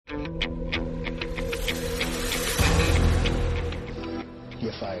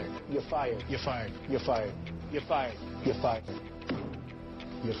You're fired. You're fired. You're fired. You're fired. You're fired.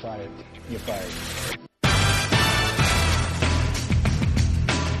 You're fired. You're fired.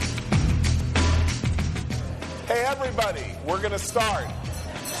 Hey, everybody, we're going to start.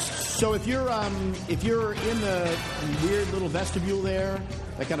 So if you're in the weird little vestibule there,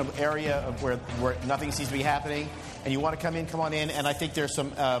 that kind of area of where nothing seems to be happening, and you want to come on in, and I think there's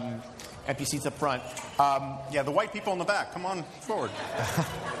some empty seats up front. Yeah, the white people in the back, come on forward.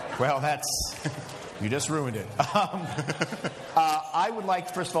 Well, you just ruined it. I would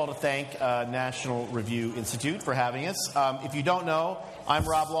like, first of all, to thank National Review Institute for having us. If you don't know, I'm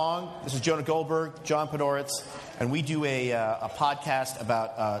Rob Long. This is Jonah Goldberg, John Podhoretz, and we do a podcast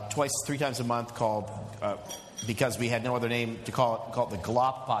about 3 times a month called, because we had no other name to call it the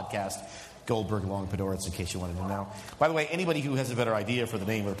GLOP podcast. Goldberg, Long, Podhoretz, in case you wanted to know. By the way, anybody who has a better idea for the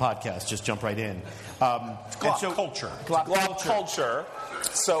name of the podcast, just jump right in. It's GLOP culture. GLOP culture.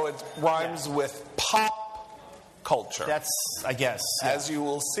 So it rhymes with pop culture. That's, I guess. As you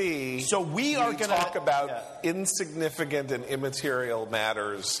will see, so we are going to talk about insignificant and immaterial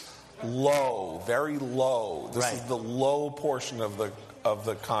matters low, very low. This is the low portion of the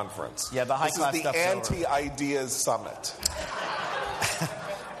conference. Yeah, the high class stuff. This is the Anti-Ideas Summit.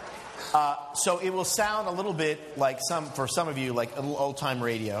 So it will sound a little bit like for some of you, like a little old-time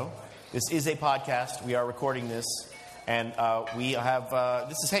radio. This is a podcast. We are recording this. And we have,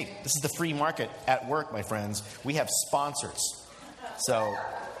 this is the free market at work, my friends. We have sponsors. So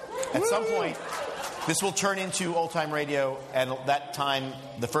at some point, this will turn into old-time radio. And that time,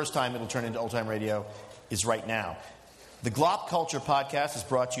 the first time it'll turn into old-time radio is right now. The GLOP Culture podcast is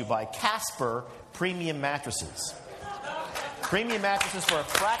brought to you by Casper Premium Mattresses. Premium mattresses for a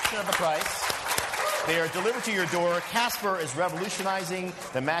fraction of the price. They are delivered to your door. Casper is revolutionizing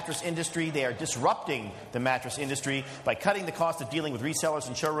the mattress industry. They are disrupting the mattress industry by cutting the cost of dealing with resellers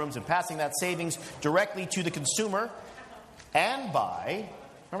and showrooms and passing that savings directly to the consumer. And by,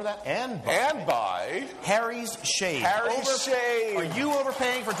 remember that? And by Harry's Shave. Harry's Shave. Are you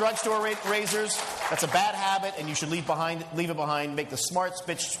overpaying for drugstore razors? That's a bad habit, and you should leave it behind. Make the smart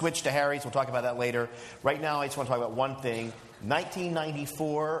switch to Harry's. We'll talk about that later. Right now, I just want to talk about one thing.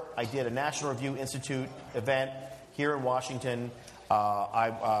 1994, I did a National Review Institute event here in Washington.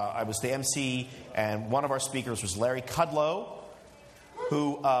 I was the MC, and one of our speakers was Larry Kudlow,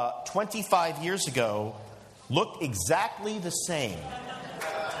 who 25 years ago looked exactly the same,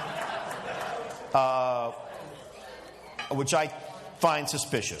 which I find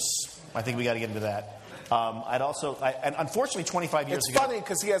suspicious. I think we got to get into that. And unfortunately, 25 years ago... It's funny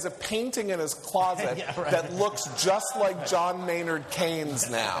because he has a painting in his closet that looks just like John Maynard Keynes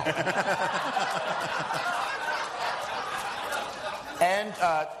now. And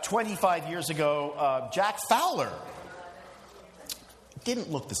 25 years ago, Jack Fowler didn't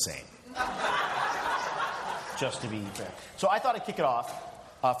look the same. Just to be fair. So I thought I'd kick it off.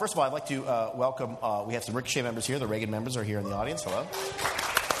 First of all, I'd like to welcome... we have some Ricochet members here. The Reagan members are here in the audience. Hello.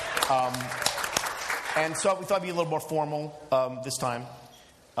 And so we thought it'd be a little more formal this time.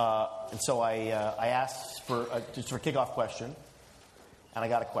 And so I asked for just a kickoff question, and I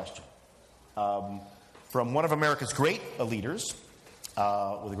got a question from one of America's great leaders with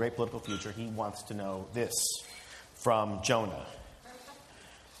a great political future. He wants to know this from Jonah.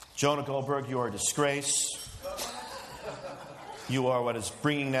 Jonah Goldberg, you are a disgrace. You are what is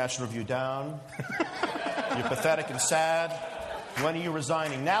bringing National Review down. You're pathetic and sad. When are you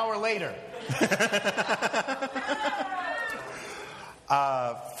resigning? Now or later?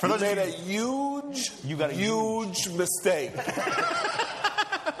 For those made a huge mistake.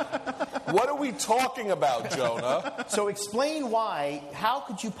 What are we talking about, Jonah? So explain why. How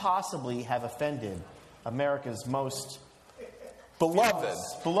could you possibly have offended America's most beloved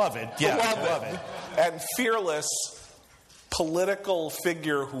and fearless political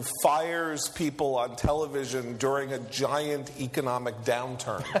figure who fires people on television during a giant economic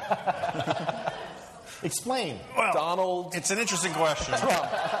downturn? Explain. Well, Donald. It's an interesting question.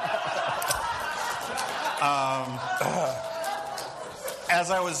 Trump.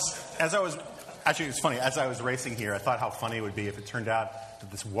 Actually, it's funny. As I was racing here, I thought how funny it would be if it turned out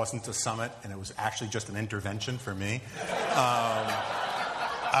that this wasn't a summit and it was actually just an intervention for me.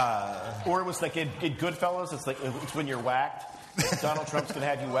 Or it was like in Goodfellas. It's when you're whacked. Donald Trump's going to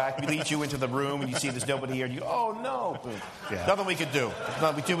have you whacked. He leads you into the room and you see there's nobody here. And you go, oh, no. Yeah. Nothing we could do.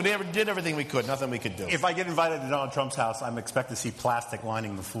 We did everything we could. Nothing we could do. If I get invited to Donald Trump's house, I'm expecting to see plastic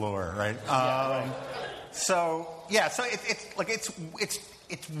lining the floor, right? Right. So it's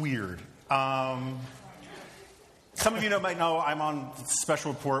weird. Some of you might know I'm on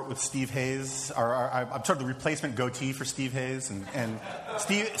special report with Steve Hayes. I'm sort of the replacement goatee for Steve Hayes. And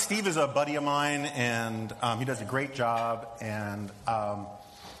Steve is a buddy of mine, and he does a great job. And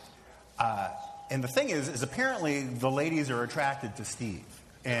the thing is apparently the ladies are attracted to Steve.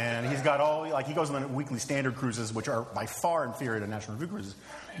 And he's got he goes on the weekly standard cruises, which are by far inferior to National Review cruises.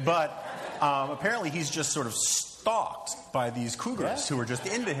 But apparently he's just sort of stalked by these cougars who are just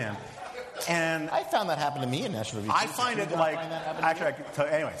into him. And I found that happened to me in National Review. I find it like, actually, I can tell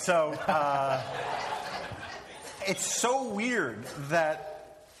you. Anyway, so it's so weird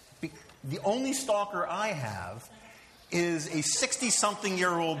that the only stalker I have is a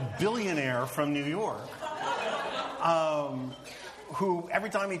 60-something-year-old billionaire from New York who, every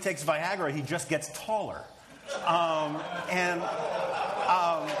time he takes Viagra, he just gets taller.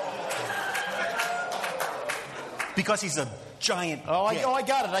 Because he's a giant I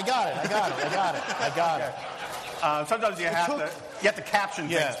got it. Sometimes you have to caption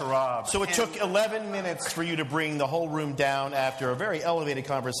things for Rob. So it took 11 minutes for you to bring the whole room down after a very elevated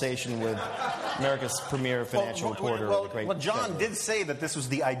conversation with America's premier financial reporter. Well, John did say that this was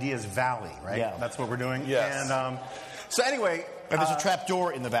the Ideas Valley, right? Yeah. That's what we're doing? Yes. And so anyway... And there's a trap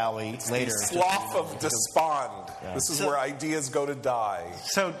door in the valley later. The slough of despond. Yeah. This is where ideas go to die.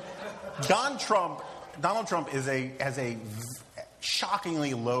 So Donald Trump has a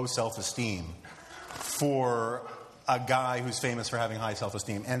shockingly low self-esteem for a guy who's famous for having high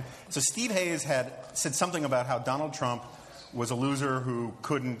self-esteem. And so Steve Hayes had said something about how Donald Trump was a loser who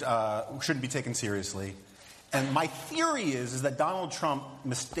shouldn't be taken seriously. And my theory is that Donald Trump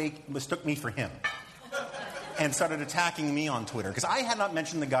mistook me for him and started attacking me on Twitter. Because I had not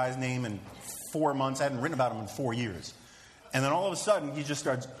mentioned the guy's name in 4 months. I hadn't written about him in 4 years. And then all of a sudden, he just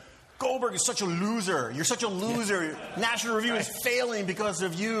starts, Goldberg is such a loser. You're such a loser. Yeah. National Review is failing because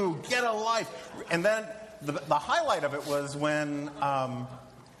of you. Get a life. And then the highlight of it was when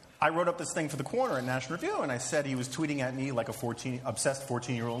I wrote up this thing for The Corner in National Review, and I said he was tweeting at me like a obsessed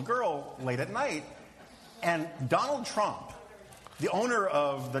 14-year-old girl late at night. And Donald Trump, the owner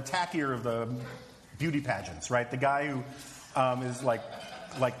of the tackier of the beauty pageants, right? The guy who is like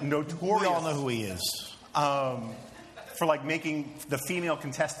notorious. We all know who he is. For making the female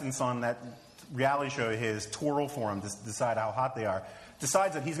contestants on that reality show his twirl for him to decide how hot they are,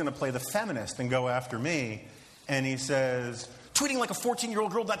 decides that he's going to play the feminist and go after me. And he says, tweeting like a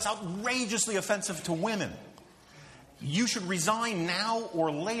 14-year-old girl, that's outrageously offensive to women. You should resign now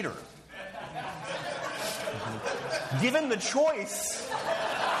or later. Given the choice...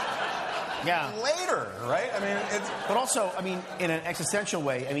 Yeah. Later, right? I mean, but also, in an existential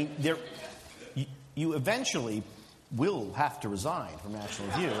way, you eventually will have to resign from National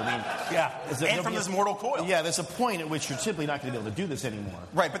Review. And from this mortal coil. Yeah, there's a point at which you're simply not going to be able to do this anymore.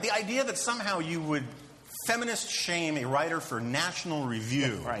 Right, but the idea that somehow you would feminist shame a writer for National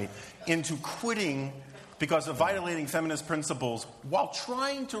Review into quitting because of violating feminist principles while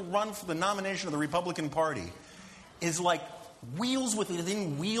trying to run for the nomination of the Republican Party is like wheels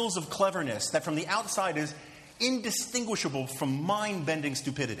within wheels of cleverness that from the outside is indistinguishable from mind-bending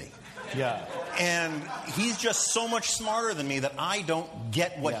stupidity. Yeah. And he's just so much smarter than me that I don't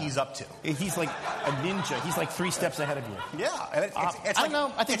get what he's up to. He's like a ninja. He's like 3 steps ahead of you. Yeah. And it's I don't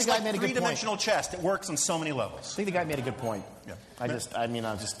know. I think the guy made a good point. Three-dimensional chess. It works on so many levels. I think the guy made a good point. Yeah.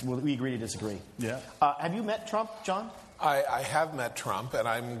 We agree to disagree. Yeah. Have you met Trump, John? I have met Trump, and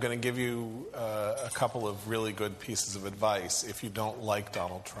I'm going to give you a couple of really good pieces of advice if you don't like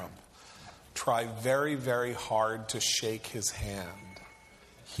Donald Trump. Try very, very hard to shake his hand.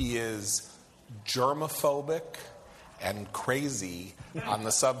 He is germophobic and crazy on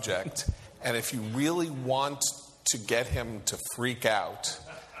the subject, and if you really want to get him to freak out,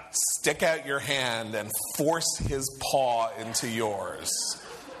 stick out your hand and force his paw into yours,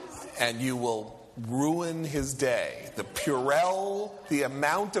 and you will ruin his day. The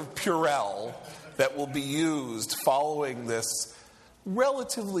amount of Purell that will be used following this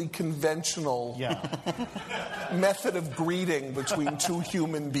relatively conventional method of greeting between two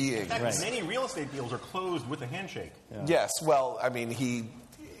human beings. In fact, many real estate deals are closed with a handshake. Yeah. Yes, well, he...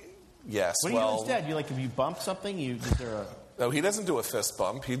 Yes, what do you do instead? If you bump something, No, he doesn't do a fist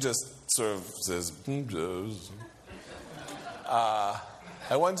bump. He just sort of says...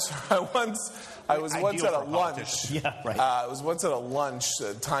 I was once at a lunch. Yeah, right. I was once at a lunch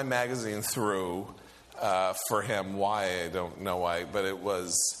Time Magazine threw for him. Why? I don't know why. But it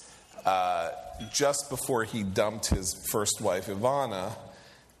was just before he dumped his first wife, Ivana.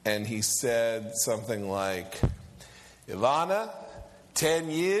 And he said something like, Ivana,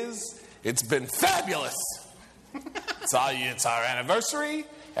 10 years, it's been fabulous. It's our anniversary.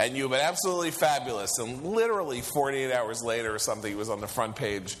 and you've been absolutely fabulous. And literally 48 hours later or something, he was on the front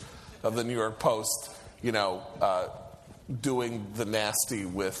page of the New York Post, doing the nasty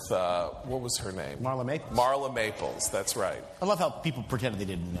with, what was her name? Marla Maples. Marla Maples, that's right. I love how people pretended they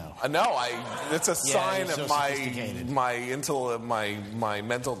didn't know. It's a sign you're so of sophisticated. my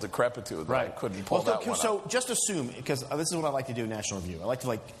mental decrepitude that I couldn't pull that one So up. just assume, because this is what I like to do in National Review. I like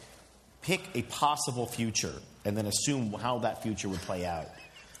to pick a possible future and then assume how that future would play out.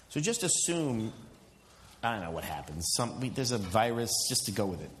 So just assume, I don't know what happens. There's a virus, just to go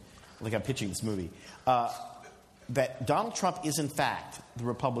with it. Like I'm pitching this movie. That Donald Trump is, in fact, the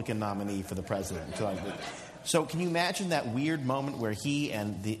Republican nominee for the president. So can you imagine that weird moment where he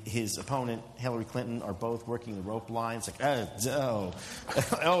and his opponent, Hillary Clinton, are both working the rope lines? It's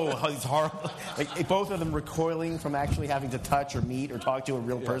horrible. Like, both of them recoiling from actually having to touch or meet or talk to a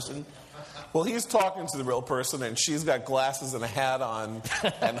real person. Well, he's talking to the real person, and she's got glasses and a hat on,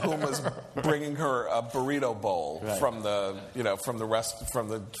 and Huma's bringing her a burrito bowl from the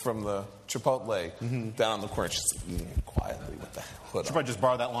Chipotle down on the corner. She's eating it quietly with the hood Should on. I just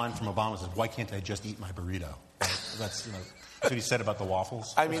borrow that line from Obama? Says, "Why can't I just eat my burrito?" That's what he said about the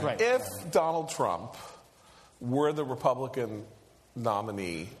waffles. I mean, if Donald Trump were the Republican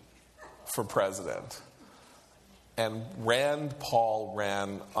nominee for president, and Rand Paul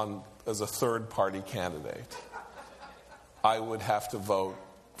ran as a third-party candidate, I would have to vote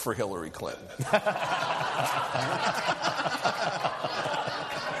for Hillary Clinton.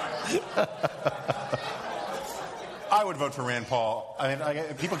 I would vote for Rand Paul. I mean,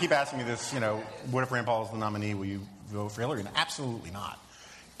 people keep asking me this, what if Rand Paul is the nominee? Will you vote for Hillary? And absolutely not.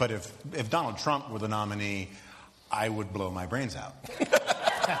 But if Donald Trump were the nominee, I would blow my brains out.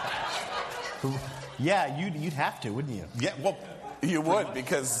 Yeah, you'd have to, wouldn't you? Yeah, well, You would,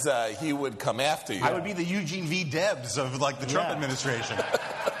 because he would come after you. I would be the Eugene V. Debs of the Trump administration.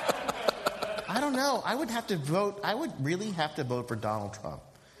 I don't know. I would really have to vote for Donald Trump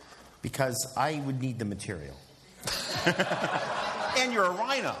because I would need the material. And you're a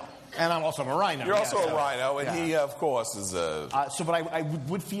rhino. And I'm also a rhino. You're also a rhino, and he, of course, is a... But I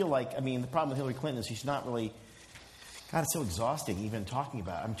would feel like, the problem with Hillary Clinton is she's not really... God, it's so exhausting even talking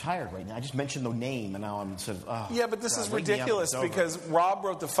about it. I'm tired right now. I just mentioned the name, and now I'm sort of... Yeah, but this is ridiculous because Rob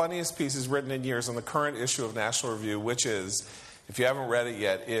wrote the funniest piece he's written in years on the current issue of National Review, which is, if you haven't read it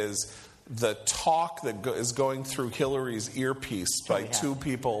yet, is the talk that is going through Hillary's earpiece by two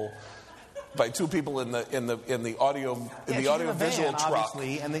people in the audio visual truck.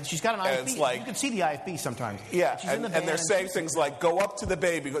 Obviously, and then she's got an IFB. It's like, you can see the IFB sometimes. Yeah, she's in the and they're saying things like, "Go up to the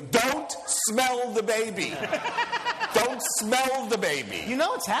baby, don't smell the baby." Don't smell the baby. You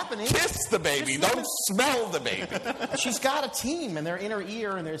know it's happening. Kiss the baby. Don't smell the baby. She's got a team, and they're in her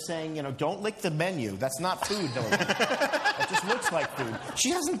ear, and they're saying, don't lick the menu. That's not food, though. It just looks like food.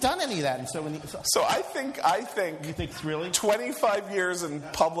 She hasn't done any of that, and so So I think you think it's really 25 years in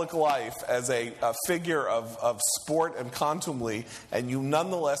public life as a figure of sport and contumely, and you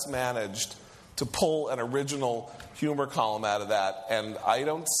nonetheless managed to pull an original humor column out of that, and I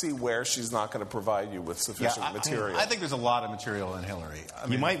don't see where she's not going to provide you with sufficient material. I think there's a lot of material in Hillary.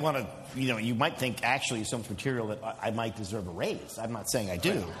 You might want to, you might think actually some material that I might deserve a raise. I'm not saying I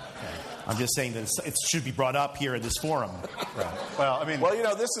do. Okay. I'm just saying that it should be brought up here in this forum. Right.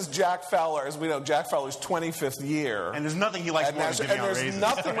 Well, this is Jack Fowler. As we know, Jack Fowler's 25th year. And there's nothing he likes more than giving out raises. And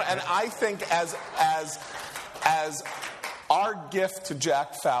there's nothing, and I think as our gift to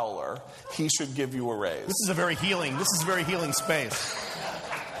Jack Fowler, he should give you a raise. This is a very healing space.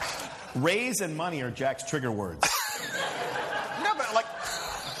 Raise and money are Jack's trigger words. No, but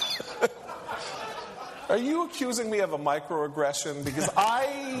Are you accusing me of a microaggression? Because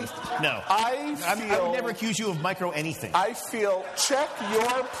I would never accuse you of micro anything. I feel, check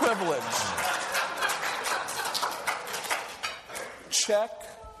your privilege. Check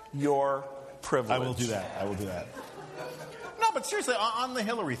your privilege. I will do that. No, but seriously, on the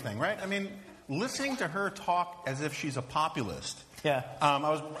Hillary thing, right? Listening to her talk as if she's a populist. Yeah.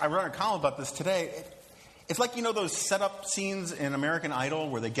 I wrote a column about this today. It's like, those setup scenes in American Idol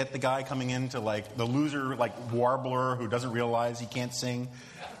where they get the guy coming into, the loser, warbler who doesn't realize he can't sing.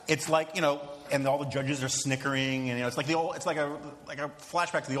 It's like, and all the judges are snickering, and it's like a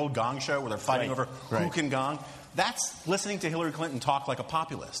flashback to the old Gong show where they're fighting over who can gong. That's listening to Hillary Clinton talk like a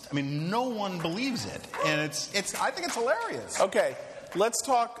populist. No one believes it, and I think it's hilarious. Okay, let's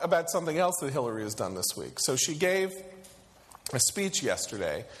talk about something else that Hillary has done this week. So she gave a speech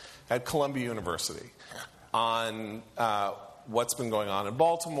yesterday at Columbia University on what's been going on in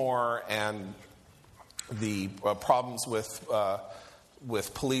Baltimore and the problems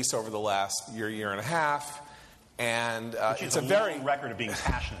with police over the last year and a half. And it's a very record of being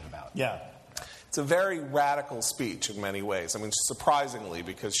passionate about. Yeah. It's a very radical speech in many ways. I mean, surprisingly,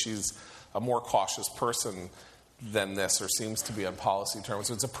 because she's a more cautious person than this, or seems to be on policy terms.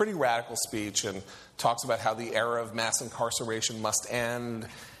 So it's a pretty radical speech, and talks about how the era of mass incarceration must end,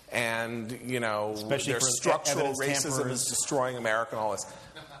 and, especially there's structural racism is destroying America and all this.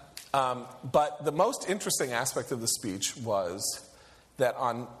 But the most interesting aspect of the speech was that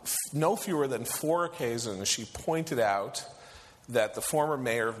on no fewer than 4 occasions she pointed out that the former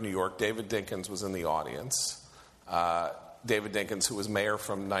mayor of New York, David Dinkins, was in the audience. David Dinkins, who was mayor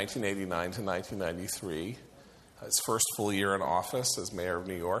from 1989 to 1993, his first full year in office as mayor of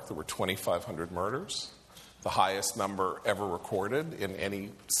New York, there were 2,500 murders, the highest number ever recorded in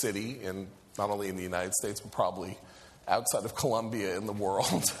any city, not only in the United States, but probably outside of Colombia in the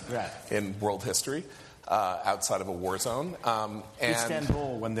world, in world history. Outside of a war zone, and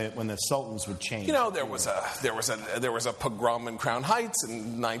Istanbul, when the sultans would change. There was a pogrom in Crown Heights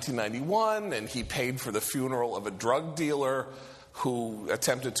in 1991, and he paid for the funeral of a drug dealer who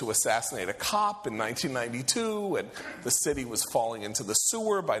attempted to assassinate a cop in 1992, and the city was falling into the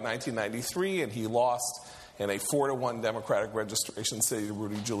sewer by 1993, and he lost in a 4-1 Democratic registration city to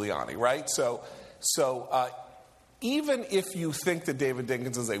Rudy Giuliani. Right, so. Even if you think that David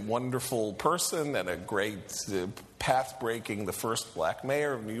Dinkins is a wonderful person and a great path-breaking, the first black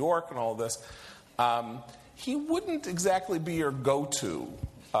mayor of New York and all this, he wouldn't exactly be your go-to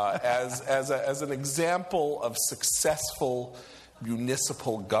as an example of successful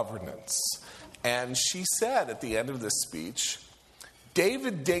municipal governance. And she said at the end of this speech,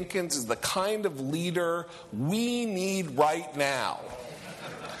 David Dinkins is the kind of leader we need right now.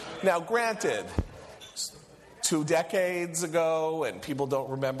 Now, granted, 2 decades ago, and people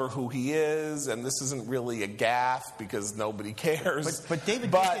don't remember who he is, and this isn't really a gaffe because nobody cares. But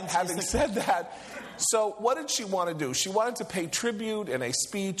David But Dinkins having said that, so what did she want to do? She wanted to pay tribute in a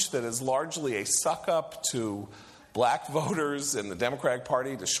speech that is largely a suck-up to black voters in the Democratic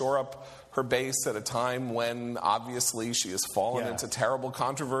Party to shore up her base at a time when, obviously, she has fallen into terrible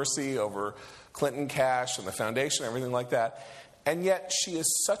controversy over Clinton cash and the foundation and everything like that. And yet she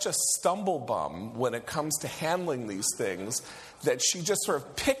is such a stumblebum when it comes to handling these things that she just sort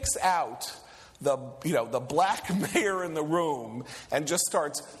of picks out the black mayor in the room and just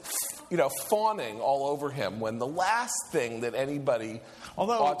starts fawning all over him, when the last thing that anybody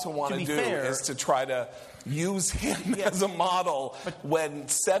ought to want to do is to try to use him as a model when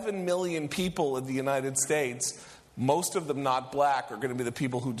 7 million people in the United States, most of them not black, are going to be the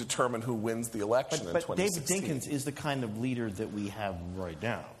people who determine who wins the election in 2016. But David Dinkins is the kind of leader that we have right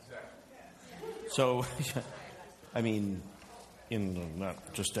now. So, I mean,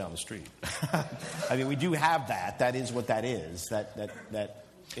 not just down the street. I mean, we do have that. That is what that is. But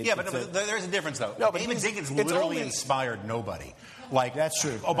there's a difference, though. No, but David Dinkins literally inspired nobody. Like, that's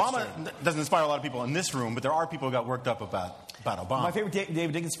true. Obama doesn't inspire a lot of people in this room, but there are people who got worked up about Obama. My favorite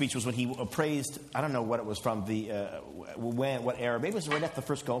David Dinkins speech was when he praised, I don't know what it was from, what era, maybe it was right after the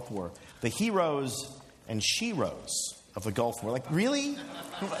first Gulf War, the heroes and sheroes of the Gulf War. Like, really?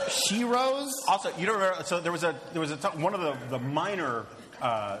 Sheroes? Also, you don't remember, so there was one of the minor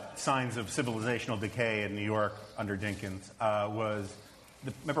signs of civilizational decay in New York under Dinkins was,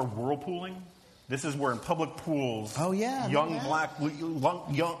 remember whirlpooling? This is where in public pools, black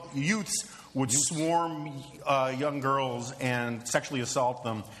young youths would swarm young girls and sexually assault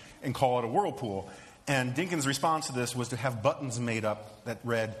them and call it a whirlpool. And Dinkins' response to this was to have buttons made up that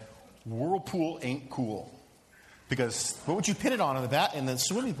read, "Whirlpool ain't cool." Because what would you pin it on in the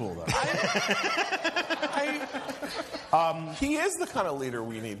swimming pool, though? He is the kind of leader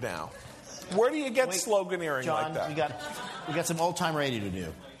we need now. Where do you get sloganeering John, like that? We got some old-time radio to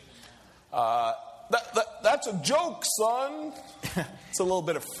do. That's a joke, son. It's a little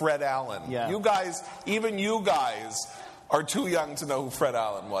bit of Fred Allen. Yeah. Even you guys are too young to know who Fred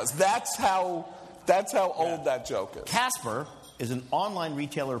Allen was. That's how old that joke is. Casper is an online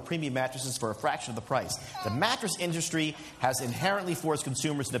retailer of premium mattresses for a fraction of the price. The mattress industry has inherently forced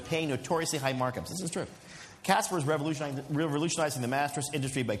consumers into paying notoriously high markups. This is true. Casper is revolutionizing the mattress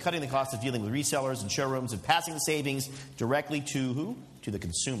industry by cutting the cost of dealing with resellers and showrooms and passing the savings directly to who? To the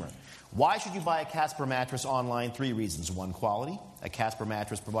consumer. Why should you buy a Casper mattress online? 3 reasons. 1, quality. A Casper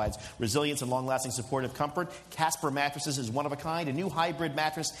mattress provides resilience and long-lasting supportive comfort. Casper mattresses is one of a kind, a new hybrid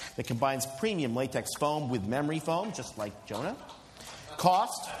mattress that combines premium latex foam with memory foam, just like Jonah.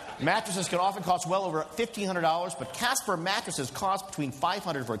 Cost. Mattresses can often cost well over $1,500, but Casper mattresses cost between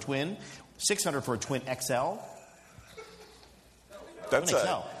 $500 for a twin, $600 for a twin XL. That's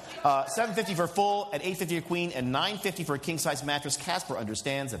XL. $750 for a full, at $850 a queen, and $950 for a king-size mattress. Casper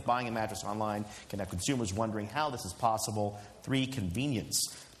understands that buying a mattress online can have consumers wondering how this is possible. 3, convenience.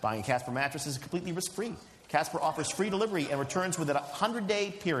 Buying a Casper mattress is completely risk-free. Casper offers free delivery and returns within a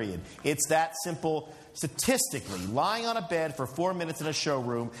 100-day period. It's that simple. Statistically, lying on a bed for 4 minutes in a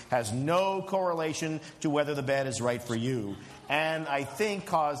showroom has no correlation to whether the bed is right for you. And I think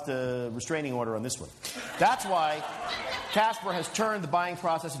caused a restraining order on this one. That's why Casper has turned the buying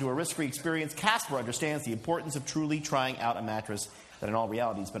process into a risk-free experience. Casper understands the importance of truly trying out a mattress that in all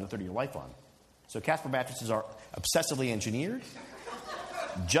reality you spend a third of your life on. So Casper mattresses are obsessively engineered,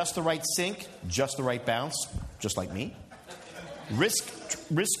 just the right sink, just the right bounce, just like me.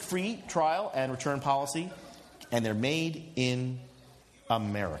 Risk-free trial and return policy, and they're made in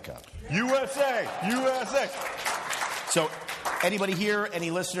America. USA! USA! So anybody here,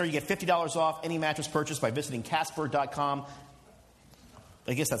 any listener, you get $50 off any mattress purchase by visiting Casper.com.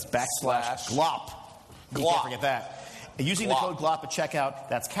 I guess that's /glop. You can't forget that. And using the code GLOP at checkout,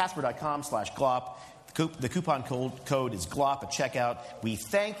 that's Casper.com/glop. The coupon code is GLOP at checkout. We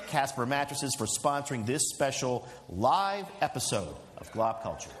thank Casper Mattresses for sponsoring this special live episode of Glop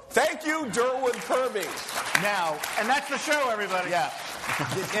Culture. Thank you, Derwin Kirby. Now, And that's the show, everybody. yeah,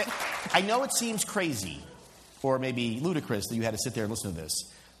 I know it seems crazy or maybe ludicrous that you had to sit there and listen to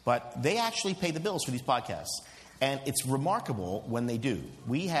this, but they actually pay the bills for these podcasts. And it's remarkable when they do.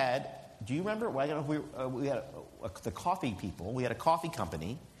 We had, do you remember? Well, I don't know if we had the coffee people. We had a coffee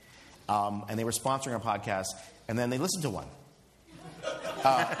company. And they were sponsoring our podcast, and then they listened to one.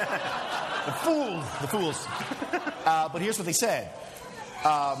 The fools. But here's what they said.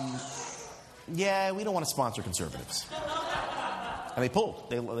 Yeah, we don't want to sponsor conservatives. And they pulled.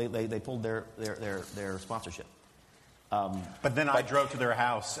 They pulled their sponsorship. But then I drove to their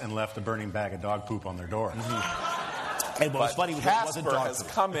house and left a burning bag of dog poop on their door. Mm-hmm. And what was funny was it wasn't Casper dog has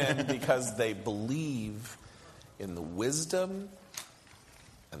poop. come in because they believe in the wisdom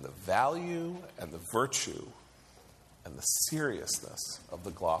and the value and the virtue and the seriousness of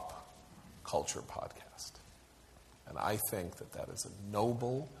the Glop Culture podcast. And I think that that is a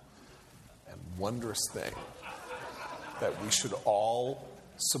noble and wondrous thing that we should all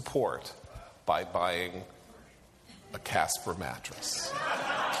support by buying a Casper mattress.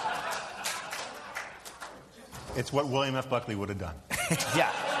 It's what William F. Buckley would have done.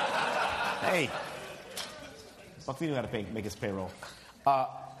 Yeah. Hey. Buckley knew how to make his payroll.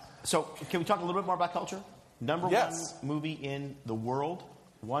 So, can we talk a little bit more about culture? Number Yes. one movie in the world,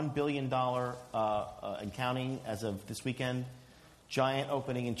 $1 billion and counting as of this weekend. Giant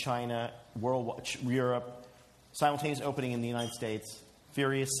opening in China, Europe, simultaneous opening in the United States.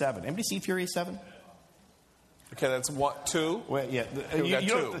 Furious 7. Anybody see Furious 7? Okay, that's what, 2? Well, yeah. We got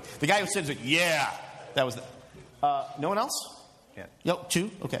two. The guy who said, yeah. That was the. No one else? Yeah. No, 2?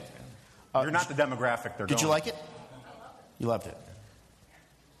 Okay. You're not the demographic they're going. Did you like it? You loved it.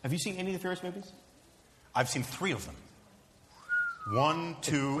 Have you seen any of the Furious movies? I've seen 3 of them. 1,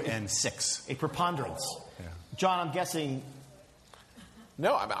 2, and 6. A preponderance. Yeah. John, I'm guessing.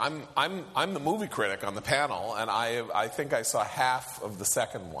 No, I'm the movie critic on the panel, and I think I saw half of the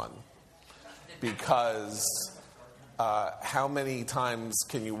second one because how many times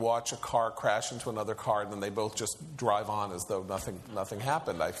can you watch a car crash into another car and then they both just drive on as though nothing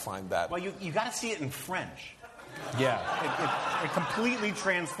happened? I find that. Well, you got to see it in French. Yeah. It completely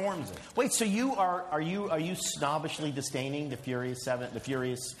transforms it. Wait, so are you snobbishly disdaining the Furious 7, the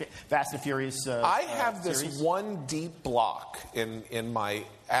Fast and Furious? I have this series? one deep block in my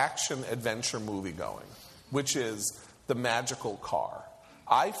action adventure movie going, which is the magical car.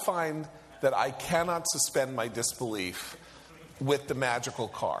 I find that I cannot suspend my disbelief with the magical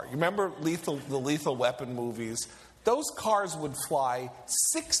car. You remember the Lethal Weapon movies? Those cars would fly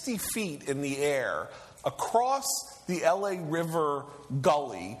 60 feet in the air across the LA River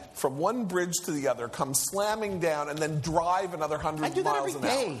gully from one bridge to the other, come slamming down, and then drive another 100 I do that miles every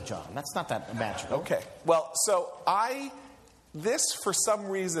an hour. day, John. That's not that magical. Okay. Well, so for some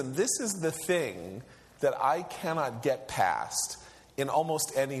reason, this is the thing that I cannot get past in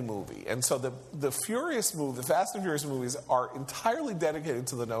almost any movie. And so the Fast and Furious movies are entirely dedicated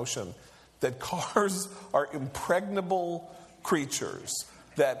to the notion that cars are impregnable creatures,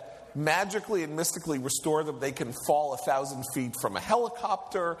 that magically and mystically restore them. They can fall 1,000 feet from a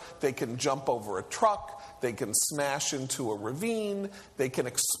helicopter. They can jump over a truck. They can smash into a ravine. They can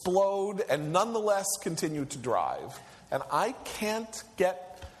explode and nonetheless continue to drive. And I can't get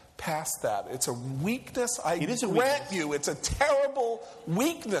past that. It's a weakness. It is a grant weakness. you. It's a terrible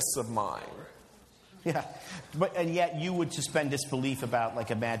weakness of mine. Yeah, and yet you would suspend disbelief about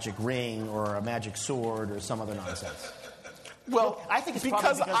like a magic ring or a magic sword or some other nonsense. Well, I think it's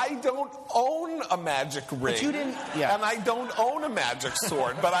because probably I don't own a magic ring. you didn't- yeah. And I don't own a magic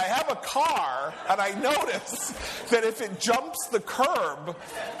sword. But I have a car, and I notice that if it jumps the curb,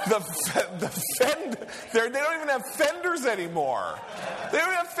 they don't even have fenders anymore. They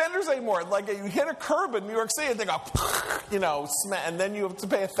don't have fenders anymore. Like, you hit a curb in New York City, and they go, and then you have to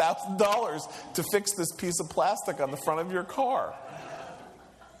pay $1,000 to fix this piece of plastic on the front of your car.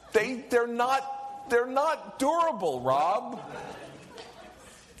 They're not durable, Rob.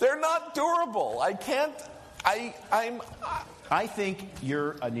 They're not durable. I can't. I think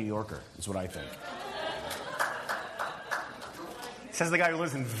you're a New Yorker. Is what I think. Says the guy who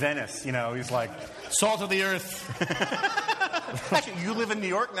lives in Venice. He's like, Salt of the earth. actually, you live in New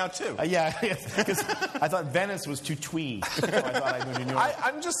York now too. Yeah, because I thought Venice was too twee. So I thought I'd go to New York.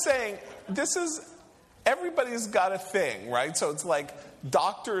 I'm just saying, everybody's got a thing, right? So it's like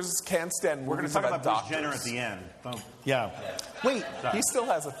doctors can't stand We're going movies to talk about Bruce doctors. Jenner at the end. Boom. Yeah. Wait. He still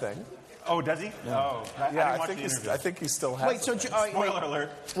has a thing. Oh, does he? Oh, I didn't watch the interview. I think he still has. Wait. So Spoiler alert.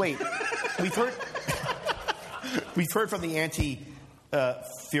 Wait. We've heard from the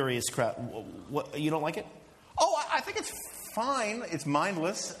anti-furious crowd. What, you don't like it? Oh, I think it's fine. It's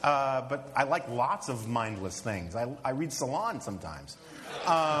mindless, but I like lots of mindless things. I read Salon sometimes.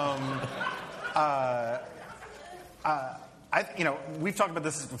 We've talked about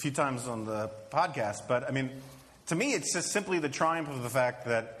this a few times on the podcast, but I mean, to me, it's just simply the triumph of the fact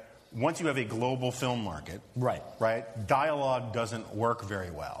that once you have a global film market, Right, dialogue doesn't work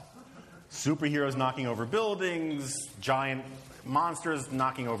very well. Superheroes knocking over buildings, giant monsters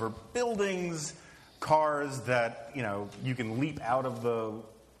knocking over buildings, cars that you can leap out of the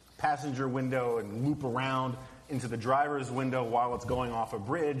passenger window and loop around into the driver's window while it's going off a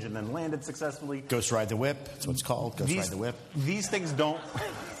bridge and then land it successfully. Ghost Ride the Whip. That's what it's called. Ghost Ride the Whip. These things don't.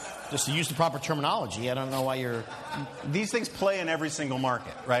 Just to use the proper terminology. I don't know why you're. These things play in every single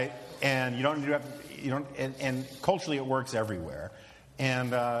market, right? And and culturally it works everywhere.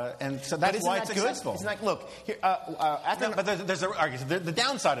 And so that's why it's successful. Isn't that, look, here, But the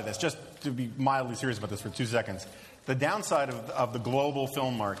downside of this, just to be mildly serious about this for 2 seconds, the downside of the global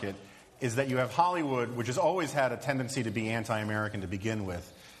film market is that you have Hollywood, which has always had a tendency to be anti-American to begin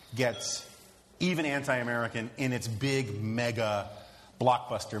with, gets even anti-American in its big, mega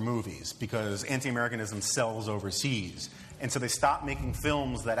blockbuster movies because anti-Americanism sells overseas. And so they stop making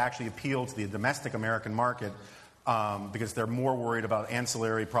films that actually appeal to the domestic American market because they're more worried about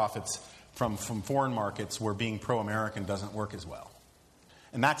ancillary profits from foreign markets where being pro-American doesn't work as well.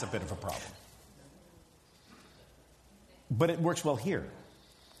 And that's a bit of a problem. But it works well here.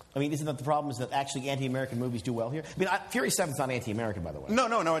 I mean, isn't that the problem? Is that actually anti-American movies do well here? I mean, Fury 7's not anti-American, by the way.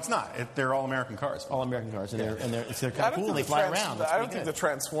 No, it's not. They're all American cars. All American cars, and they're kind of cool. They fly around. I don't think the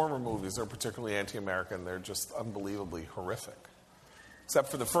Transformer movies are particularly anti-American. They're just unbelievably horrific. Except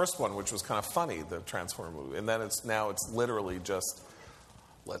for the first one, which was kind of funny, the Transformer movie. And then it's literally just,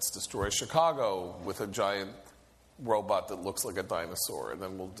 let's destroy Chicago with a giant robot that looks like a dinosaur. And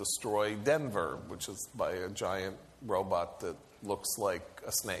then we'll destroy Denver, which is by a giant robot that looks like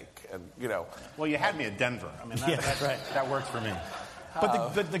a snake. And, Well, you had me at Denver. I mean, that works for me.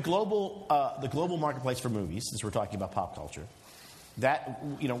 But the global marketplace for movies, since we're talking about pop culture, that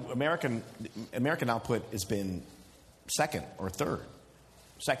American output has been second or third.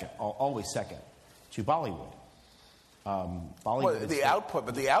 Second, always second, to Bollywood. The output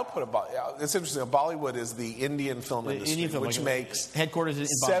of it's interesting. Bollywood is the Indian film industry, which makes headquarters in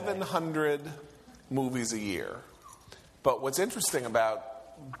 700 movies a year. But what's interesting about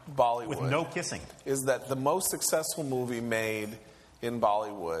Bollywood with no kissing is that the most successful movie made in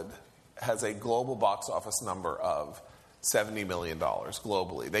Bollywood has a global box office number of $70 million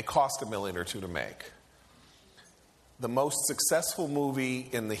globally. They cost $1 million or $2 million to make. The most successful movie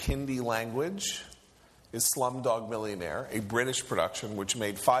in the Hindi language is Slumdog Millionaire, a British production which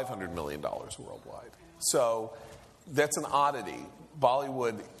made $500 million worldwide. So that's an oddity.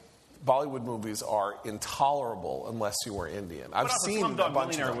 Bollywood movies are intolerable unless you are Indian. I've seen Slumdog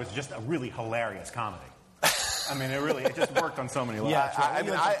Millionaire was just a really hilarious comedy. I mean, it just worked on so many levels.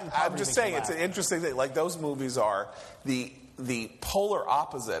 Yeah, I'm just saying it's an interesting thing. Like, those movies are the polar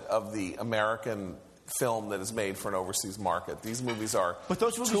opposite of the American film that is made for an overseas market. These movies are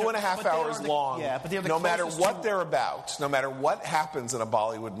 2.5 hours long. Yeah, but they're the no matter what to... they're about, no matter what happens in a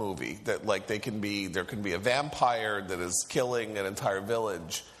Bollywood movie, that there can be a vampire that is killing an entire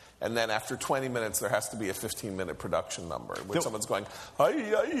village. And then after 20 minutes, there has to be a 15-minute production number where someone's going,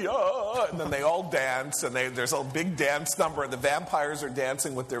 and then they all dance, and there's a big dance number, and the vampires are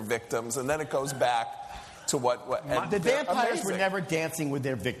dancing with their victims, and then it goes back to what and The they're vampires were amazing. never dancing with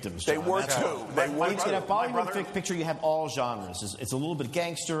their victims, John. They were That's too. all. They were In a too. Bollywood picture, you have all genres. It's a little bit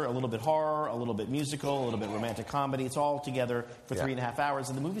gangster, a little bit horror, a little bit musical, a little bit romantic comedy. It's all together for 3.5 hours,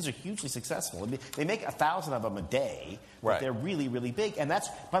 and the movies are hugely successful. They make 1,000 of them a day, but Right. they're really, really big. And that's,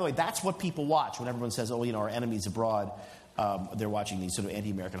 by the way, that's what people watch when everyone says, "Oh, our enemies abroad." They're watching these sort of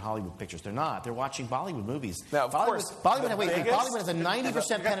anti-American Hollywood pictures. They're not. They're watching Bollywood movies. Now, of course, Bollywood the biggest- has a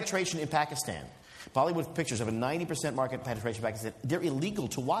 90% penetration in Pakistan. Bollywood pictures have a 90% market penetration in Pakistan. They're illegal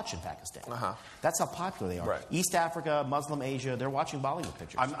to watch in Pakistan. That's how popular they are. Right. East Africa, Muslim Asia, they're watching Bollywood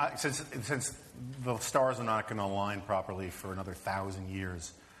pictures. Since the stars are not going to align properly for another 1,000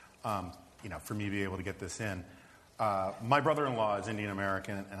 years, for me to be able to get this in, my brother-in-law is Indian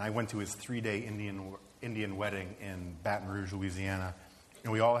American, and I went to his 3-day Indian wedding in Baton Rouge, Louisiana,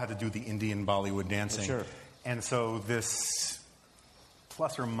 and we all had to do the Indian Bollywood dancing. Sure. And so this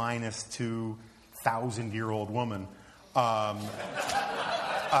plus or minus 2,000-year-old woman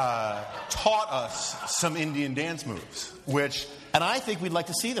taught us some Indian dance moves, which and I think we'd like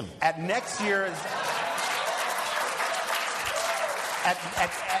to see them. at next year's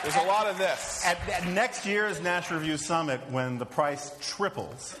There's a lot of this. at next year's National Review Summit, when the price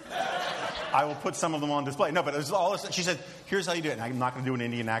triples, I will put some of them on display. No, but it was all this. She said, "Here's how you do it." And I'm not going to do an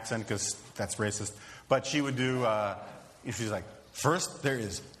Indian accent because that's racist. But she would do. She's like, first there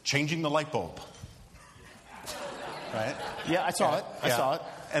is changing the light bulb, right? Yeah, I saw it. I saw it.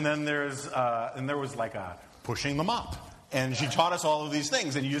 And then there was like a pushing the mop, and she taught us all of these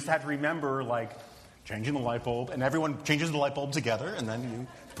things, and you just had to remember like changing the light bulb, and everyone changes the light bulb together, and then you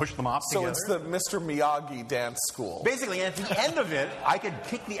push the mop So together. it's the Mr. Miyagi dance school. Basically, and at the end of it, I could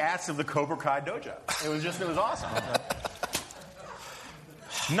kick the ass of the Cobra Kai dojo. It was awesome.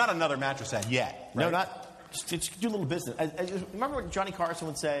 Not another mattress ad yet. No, right? not. Just do a little business. Remember what Johnny Carson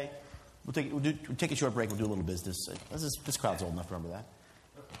would say? We'll take a short break. We'll do a little business. This crowd's old enough to remember that.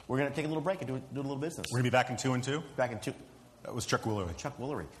 We're going to take a little break and do a little business. We're going to be back in 2 and 2. Back in two. That was Chuck Woolery. Chuck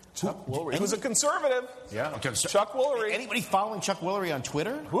Woolery. Chuck Woolery. He was a conservative. Yeah. Chuck Woolery. Anybody following Chuck Woolery on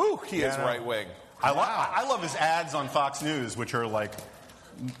Twitter? Woo, he is Yeah. right wing. I love his ads on Fox News, which are like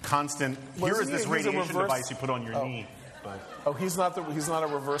constant. Here is this he's a radiation reverse- device you put on your knee. But Oh, he's not a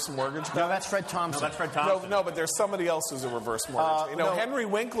reverse mortgage guy? No, that's Fred Thompson. no, that's Fred Thompson. No, but there's somebody else who's a reverse mortgage. no. Henry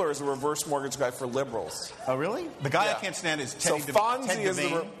Winkler is a reverse mortgage guy for liberals. Oh, really? The guy I Yeah. can't stand is So Ted Fonzie is the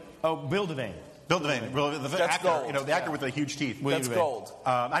Devane. Oh, Bill Devane. Bill Devane, the That's actor, gold. the actor with the huge teeth. That's Devane. gold.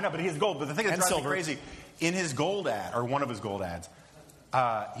 I know, but he has gold. But the thing that And drives me silver. crazy, in his gold ad, or one of his gold ads,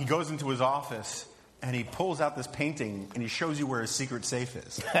 he goes into his office and he pulls out this painting and he shows you where his secret safe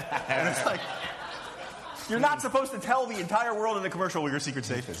is. And it's like, you're not supposed to tell the entire world in a commercial where your secret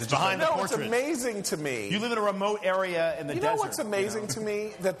safe is. It's just Behind like, the No, it's portrait. amazing to me. You live in a remote area in the You desert. know what's amazing to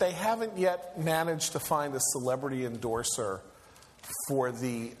me? That they haven't yet managed to find a celebrity endorser for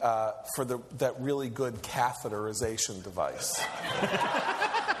that really good catheterization device.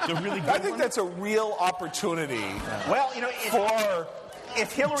 It's a really good I think one. that's a real opportunity well, for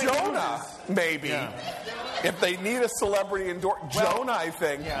if Hillary Jonah, loses, maybe. If they need a celebrity endorser, Jonah, I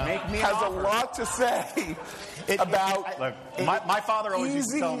think, Make me an has a offer. lot to say about look, my father always used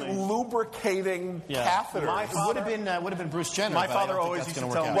to easy tell me. lubricating Yeah. catheters. It would have been Bruce Jenner. My but I father don't think always that's used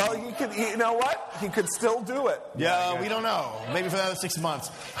to gonna tell work me- out. Well, you know what? He could still do it. Yeah, we don't know. Maybe for another 6 months.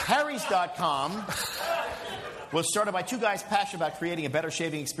 Harry's.com was started by two guys passionate about creating a better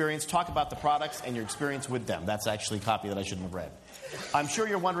shaving experience. Talk about the products and your experience with them. That's actually a copy that I shouldn't have read. I'm sure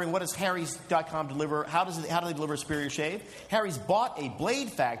you're wondering, what does Harry's.com deliver? How do they deliver a superior shave? Harry's bought a blade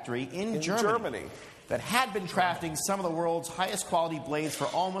factory in Germany that had been crafting some of the world's highest quality blades for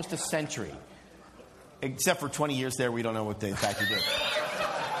almost a century. Except for 20 years there, we don't know what the factory did.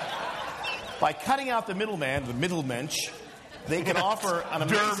 By cutting out the middleman, the middlemensch, they can offer an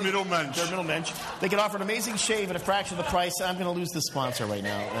amazing... Der Middlemensch. They can offer an amazing shave at a fraction of the price. I'm going to lose the sponsor right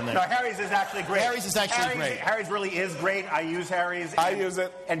now. And then- No, Harry's is actually great. Harry's is actually great. Harry's really is great. I use Harry's. I use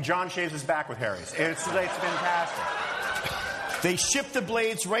it. And John shaves his back with Harry's. It's fantastic. They ship the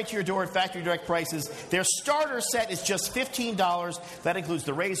blades right to your door at factory direct prices. Their starter set is just $15. That includes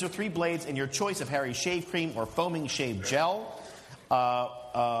the razor, 3 blades, and your choice of Harry's shave cream or foaming shave gel.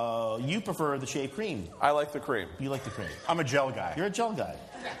 You prefer the shave cream. I like the cream. You like the cream. I'm a gel guy. You're a gel guy.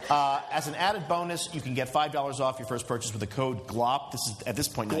 As an added bonus, you can get $5 off your first purchase with the code GLOP. This is at this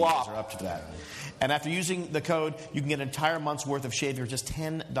point, now you guys GLOP. are up to that. And after using the code, you can get an entire month's worth of shaving for just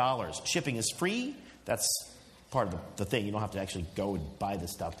 $10. Shipping is free. That's part of the thing. You don't have to actually go and buy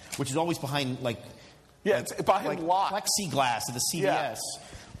this stuff, which is always behind It's behind lock. plexiglass at the CVS. Yeah.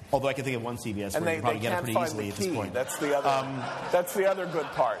 Although I can think of one CVS And where they you can probably get it can't pretty find easily the at this key. point. That's the other good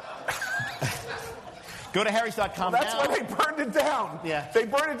part. Go to harrys.com That's now. why they burned it down. Yeah. They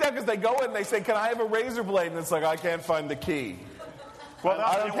burned it down because they go in and they say, can I have a razor blade? And it's like, I can't find the key. Well,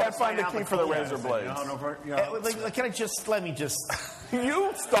 I can't find the key for the razor blades. Can I just, let me just...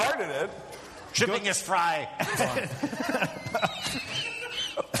 You started it. Shipping is fry.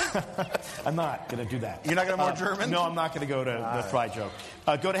 I'm not going to do that. You're not going to more German? No, I'm not going to go to the fry joke.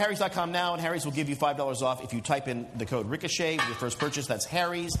 Go to harrys.com now, and Harry's will give you $5 off if you type in the code Ricochet with your first purchase. That's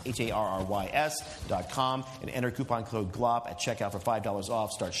Harry's, HARRYS.com, and enter coupon code GLOP at checkout for $5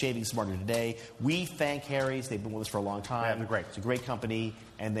 off. Start shaving smarter today. We thank Harry's. They've been with us for a long time. Yeah, they're great. It's a great company,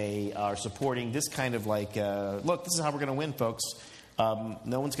 and they are supporting this kind of like, look, this is how we're going to win, folks. No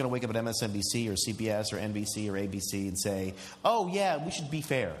one's going to wake up at MSNBC or CBS or NBC or ABC and say, oh, yeah, we should be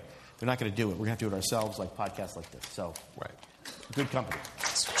fair. They're not going to do it. We're going to have to do it ourselves, like podcasts like this. So, Right. Good company.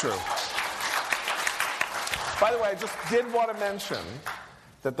 It's true. By the way, I just did want to mention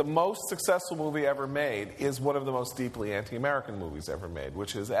that the most successful movie ever made is one of the most deeply anti-American movies ever made,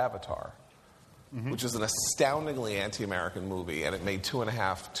 which is Avatar, which is an astoundingly anti-American movie, and it made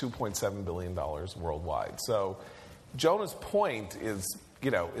 $2.7 billion worldwide. So Jonah's point is,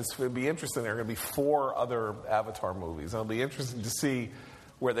 it's going to be interesting. There are going to be 4 other Avatar movies, and it'll be interesting to see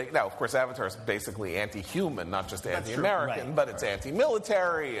where they... Now, of course, Avatar is basically anti-human, not just anti-American, right, but it's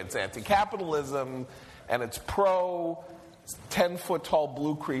anti-military, it's anti-capitalism, and it's pro 10-foot-tall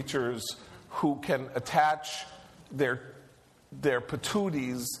blue creatures who can attach their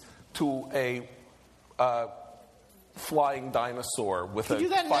patooties to a flying dinosaur with a You can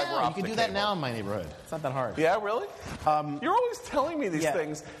do that fiber now. You optic can do that cable. now in my neighborhood. It's not that hard. Yeah, really? You're always telling me these yeah.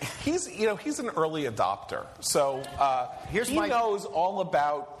 things. He's an early adopter, so he my- knows all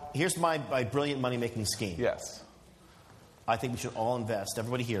about. Here's my brilliant money-making scheme. Yes. I think we should all invest.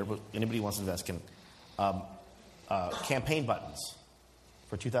 Everybody here, but anybody who wants to invest can. Campaign buttons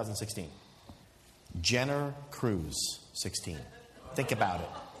for 2016. Jenner Cruz 16. Think about it.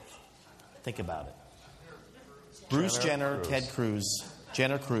 Think about it. Bruce Jenner, Cruz. Ted Cruz,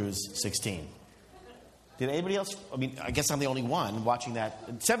 Jenner Cruz 16. Did anybody else? I mean, I guess I'm the only one watching that.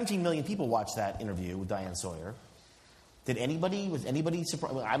 17 million people watched that interview with Diane Sawyer. Was anybody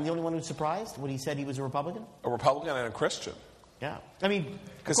surprised? I'm the only one who's surprised when he said he was a Republican? A Republican and a Christian. Yeah. I mean,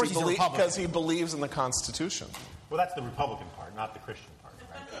 of course he's a Republican. Because he believes in the Constitution. Well, that's the Republican part, not the Christian part,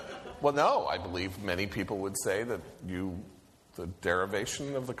 right? Well, no, I believe many people would say that the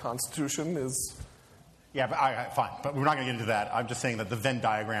derivation of the Constitution is... Yeah, but fine. But we're not going to get into that. I'm just saying that the Venn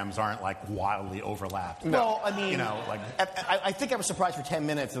diagrams aren't like wildly overlapped. No, I mean, like I think I was surprised for 10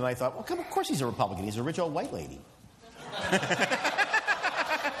 minutes, and I thought, well, of course he's a Republican. He's a rich old white lady.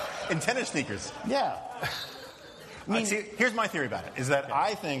 in tennis sneakers. Yeah. I mean, see, here's my theory about it: is that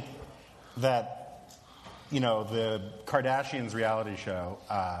I think that the Kardashians reality show.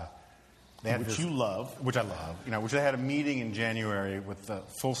 They had Which you love. Which I love. Which they had a meeting in January with the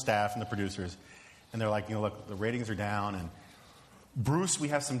full staff and the producers. And they're like, look, the ratings are down, and Bruce, we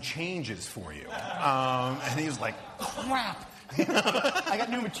have some changes for you. And he was like, crap. I got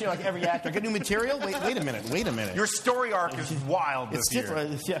new material, like every actor. I got new material? Wait a minute. Your story arc is wild this year.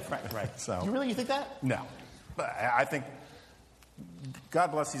 Different. Yeah, right. So. You think that? No. But I think,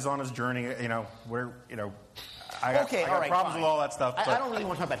 God bless, he's on his journey. I got problems with all that stuff. I don't really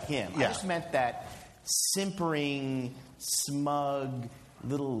want to talk about him. Yeah. I just meant that simpering, smug,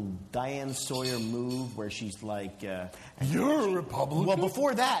 little Diane Sawyer move where she's like, You're a Republican? Well,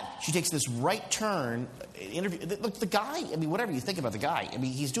 before that, she takes this right turn. Look, the guy, whatever you think about the guy,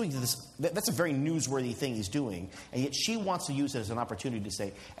 he's doing this. That's a very newsworthy thing he's doing. And yet she wants to use it as an opportunity to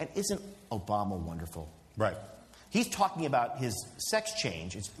say, and isn't Obama wonderful? Right. He's talking about his sex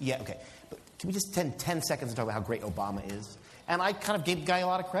change. Okay. But can we just spend 10 seconds and talk about how great Obama is? And I kind of gave the guy a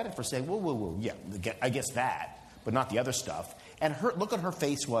lot of credit for saying, whoa. Yeah, I guess that, but not the other stuff. And her look on her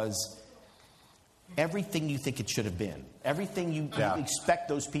face was everything you think it should have been. Everything you expect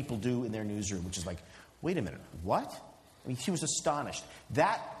those people do in their newsroom, which is like, wait a minute, what? She was astonished. So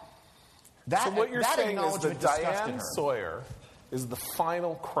what you're saying is that Diane her. Sawyer is the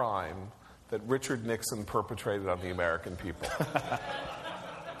final crime that Richard Nixon perpetrated on the American people.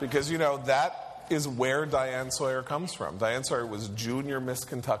 Because, that is where Diane Sawyer comes from. Diane Sawyer was junior Miss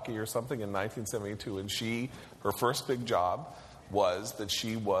Kentucky or something in 1972, and her first big job was that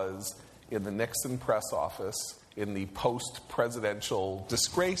she was in the Nixon press office in the post-presidential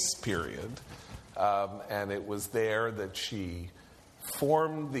disgrace period. And it was there that she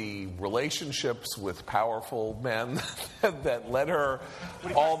formed the relationships with powerful men that led her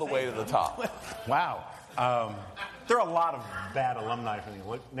all the way to the top. Wow. There are a lot of bad alumni from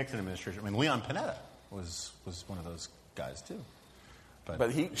the Nixon administration. Leon Panetta was one of those guys, too.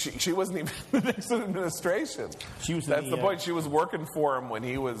 But she wasn't even in the Nixon administration. She was. That's the point. She was working for him when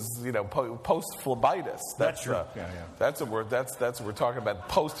he was, post phlebitis. That's true. That's what we're talking about.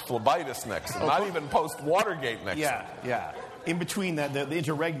 Post phlebitis Nixon, not even post Watergate Nixon. Yeah. In between the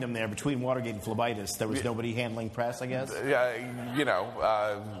interregnum there, between Watergate and phlebitis, there was nobody handling press, I guess. Yeah,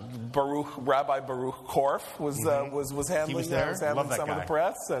 Rabbi Baruch Korf was handling, was there. handling some of the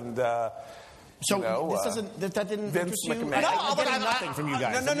press, and that didn't Vince interest you? McMahon. I'm getting nothing from you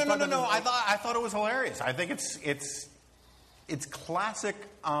guys. No. I thought it was hilarious. I think it's classic.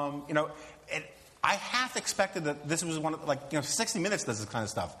 I half expected that this was one of 60 Minutes does this kind of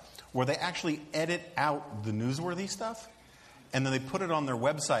stuff where they actually edit out the newsworthy stuff. And then they put it on their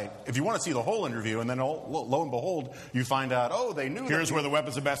website. If you want to see the whole interview, and then lo and behold, you find out, they knew. Here's where the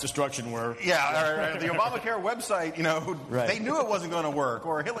weapons of mass destruction were. Yeah, the Obamacare website, right. They knew it wasn't going to work,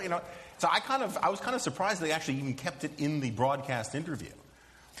 or Hillary, So I was kind of surprised they actually even kept it in the broadcast interview.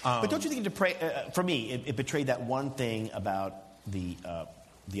 But don't you think for me, it betrayed that one thing about the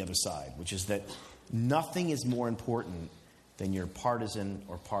other side, which is that nothing is more important than your partisan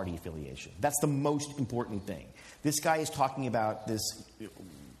or party affiliation. That's the most important thing. This guy is talking about this,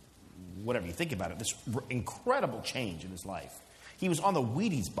 whatever you think about it, this incredible change in his life. He was on the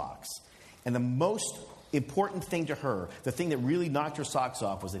Wheaties box, and the most important thing to her, the thing that really knocked her socks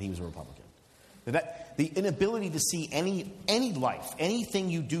off, was that he was a Republican. The inability to see any life,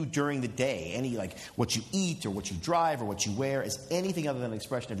 anything you do during the day, what you eat or what you drive or what you wear, as anything other than an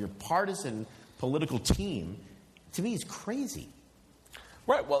expression of your partisan political team, to me is crazy.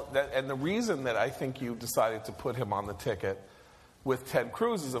 Right. Well, and the reason that I think you decided to put him on the ticket with Ted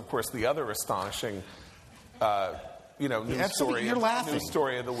Cruz is, of course, the other astonishing, news story. You're laughing. News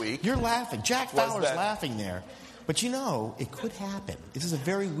story of the week. You're laughing. Jack Fowler's laughing there, but it could happen. This is a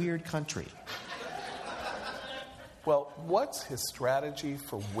very weird country. Well, what's his strategy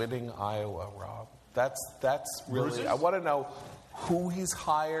for winning Iowa, Rob? That's really. I want to know who he's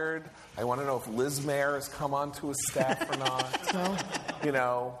hired. I want to know if Liz Mayer has come onto his staff or not.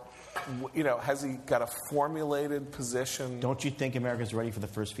 Has he got a formulated position? Don't you think America's ready for the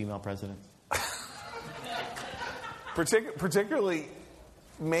first female president? Particularly,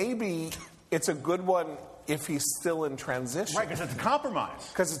 maybe it's a good one if he's still in transition. Right, because it's a compromise.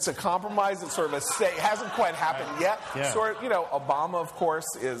 Because it's a compromise. It's sort of it hasn't quite happened yet. Yeah. Obama, of course,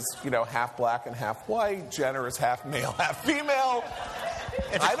 is, half black and half white. Jenner is half male, half female.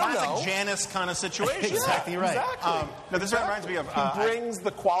 It's a classic Janice kind of situation. Exactly right. Exactly. This reminds me of... he brings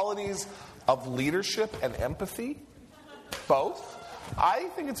the qualities of leadership and empathy, both. I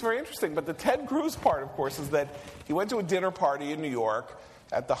think it's very interesting. But the Ted Cruz part, of course, is that he went to a dinner party in New York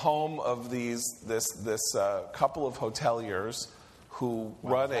at the home of this couple of hoteliers who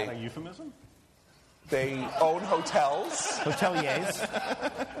run a euphemism? They own hotels. Hoteliers.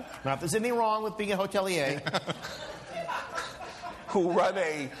 Not there's anything wrong with being a hotelier. Who run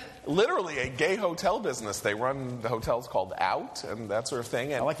literally a gay hotel business. They run the hotels called Out and that sort of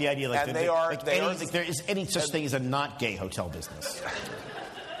thing. And I like the idea there is any such thing as a not gay hotel business.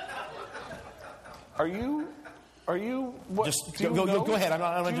 Are you? What, just go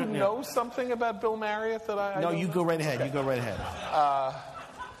ahead. Do you know something about Bill Marriott that I? No, you go right ahead. Okay. You go right ahead.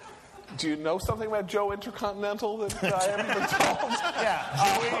 Do you know something about Joe Intercontinental that I haven't been told?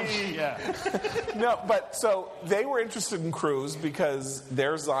 Yeah. No, but so they were interested in Cruz because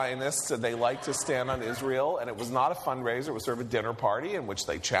they're Zionists and they like to stand on Israel, and it was not a fundraiser. It was sort of a dinner party in which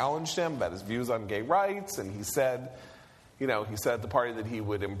they challenged him about his views on gay rights, and he said at the party that he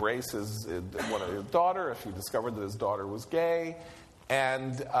would embrace his daughter if he discovered that his daughter was gay.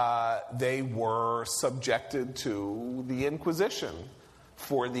 And they were subjected to the Inquisition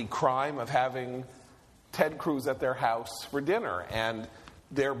for the crime of having Ted Cruz at their house for dinner. And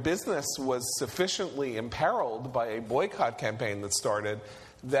their business was sufficiently imperiled by a boycott campaign that started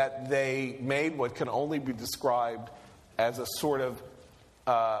that they made what can only be described as a sort of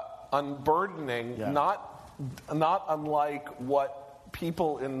unburdening, not unlike what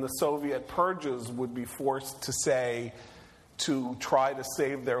people in the Soviet purges would be forced to say to try to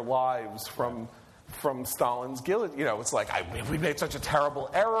save their lives from Stalin's guillotine. It's like, we made such a terrible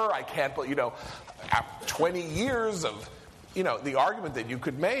error. I can't believe, after 20 years of, the argument that you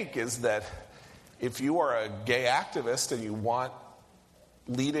could make is that if you are a gay activist and you want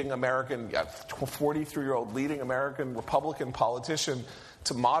leading American, 43-year-old leading American Republican politician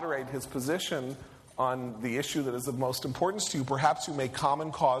to moderate his position on the issue that is of most importance to you. Perhaps you make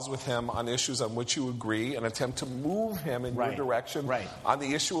common cause with him on issues on which you agree and attempt to move him in your direction on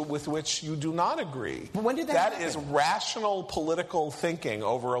the issue with which you do not agree. But when did that happen? That is rational political thinking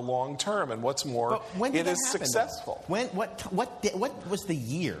over a long term, and what's more, it is successful. What was the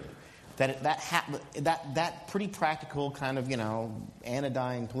year that pretty practical kind of,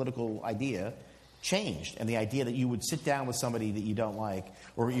 anodyne political idea changed, and the idea that you would sit down with somebody that you don't like,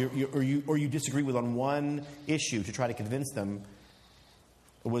 or you disagree with on one issue to try to convince them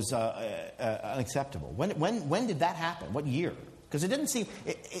was unacceptable? When did that happen? What year? Because it didn't seem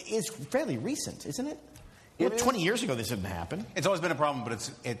it's fairly recent, isn't it? 20 years ago, this didn't happen. It's always been a problem, but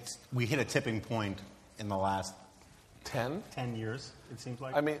we hit a tipping point in the last 10 years. It seems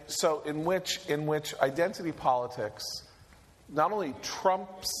like. I mean, so in which identity politics not only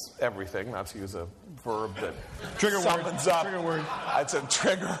trumps everything, not to use a verb that summons up. Trigger word. It's a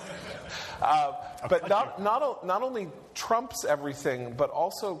trigger. But not only trumps everything, but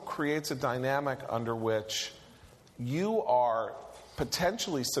also creates a dynamic under which you are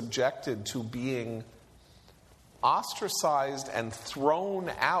potentially subjected to being ostracized and thrown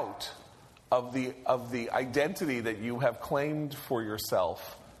out of the identity that you have claimed for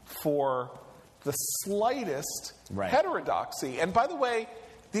yourself for the slightest heterodoxy. And by the way,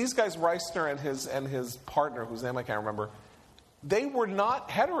 these guys, Reisner and his partner, whose name I can't remember, they were not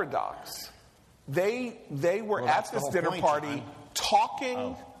heterodox. They were at this dinner party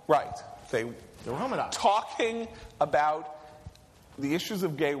talking. Right. They were homodox. Talking about the issues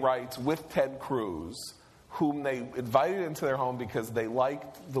of gay rights with Ted Cruz, whom they invited into their home because they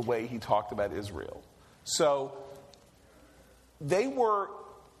liked the way he talked about Israel. So they were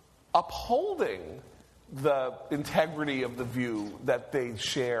upholding the integrity of the view that they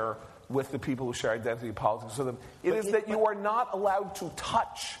share with the people who share identity politics with them. It is that you are not allowed to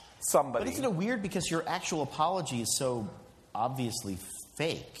touch somebody. But isn't it weird because your actual apology is so obviously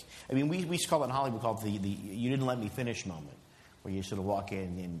fake? I mean, we used to call it in Hollywood, called the "you didn't let me finish" moment, where you sort of walk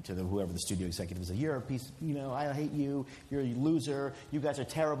into whoever the studio executive is like, "You're a piece, I hate you, you're a loser, you guys are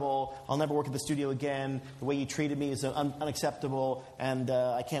terrible, I'll never work at the studio again, the way you treated me is unacceptable, and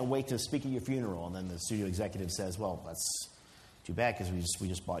I can't wait to speak at your funeral." And then the studio executive says, "Well, that's too bad because we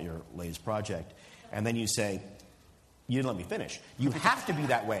just bought your latest project." And then you say, "You didn't let me finish." You have to be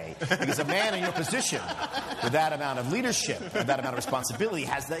that way because a man in your position with that amount of leadership, with that amount of responsibility,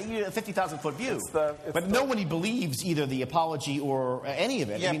 has that 50,000-foot view. But nobody believes either the apology or any of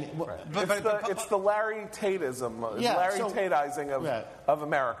it. Yeah, I mean, it's the Larry Tateism, Tateizing of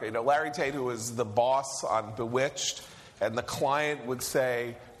America. Larry Tate, who is the boss on Bewitched, and the client would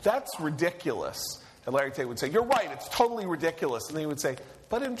say, "That's ridiculous." And Larry Tate would say, "You're right, it's totally ridiculous." And he would say,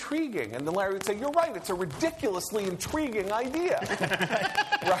 "But intriguing." And then Larry would say, "You're right, it's a ridiculously intriguing idea."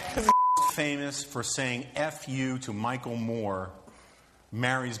 Right? Famous for saying "F you" to Michael Moore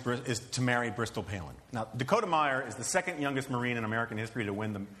is to marry Bristol Palin. Now, Dakota Meyer is the second youngest Marine in American history to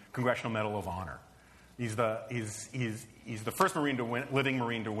win the Congressional Medal of Honor. He's the first living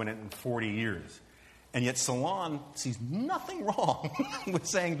Marine to win it in 40 years. And yet Salon sees nothing wrong with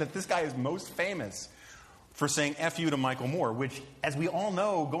saying that this guy is most famous for saying "F you" to Michael Moore, which, as we all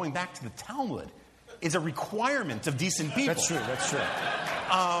know, going back to the Talmud, is a requirement of decent people. That's true.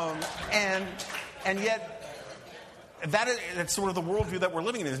 And yet, that's sort of the worldview that we're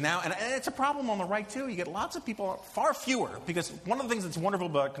living in now. And it's a problem on the right, too. You get lots of people, far fewer, because one of the things that's wonderful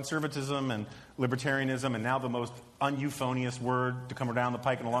about conservatism and libertarianism, and now the most uneuphonious word to come down the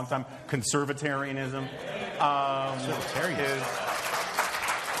pike in a long time, conservatarianism,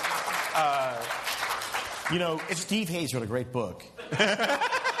 Steve Hayes wrote a great book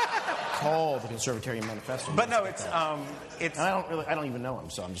called The Conservatarian Manifesto. But no, it's I don't even know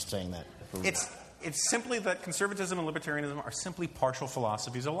him, so I'm just saying that. It's simply that conservatism and libertarianism are simply partial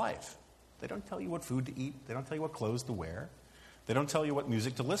philosophies of life. They don't tell you what food to eat. They don't tell you what clothes to wear. They don't tell you what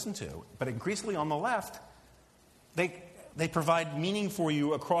music to listen to. But increasingly on the left, they provide meaning for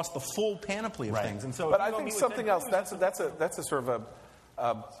you across the full panoply of things. And so, but I think something else. That's a sort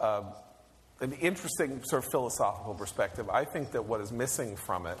of an interesting sort of philosophical perspective. I think that what is missing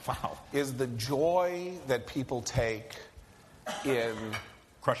from it is the joy that people take in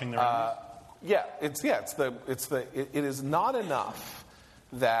crushing their enemies. It is not enough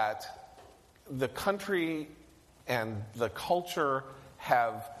that the country and the culture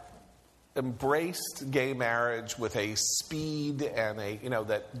have embraced gay marriage with a speed and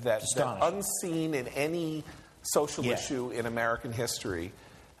that unseen in any social issue in American history.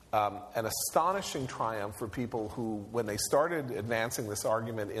 An astonishing triumph for people who, when they started advancing this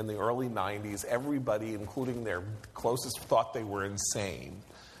argument in the early 90s, everybody, including their closest, thought they were insane.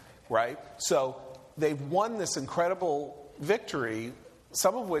 Right? So they've won this incredible victory,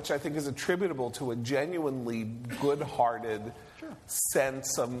 some of which I think is attributable to a genuinely good-hearted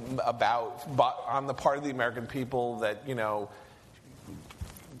sense on the part of the American people that,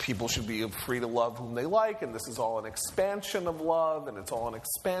 people should be free to love whom they like, and this is all an expansion of love, and it's all an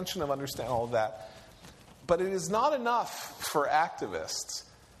expansion of understanding, all of that. But it is not enough for activists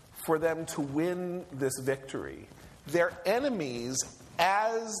for them to win this victory. Their enemies,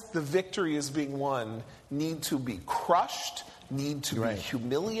 as the victory is being won, need to be crushed, need to be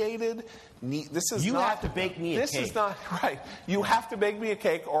humiliated. You have to bake me a cake. This is not right. You have to bake me a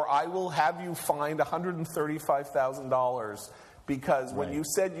cake, or I will have you fined $135,000 because when you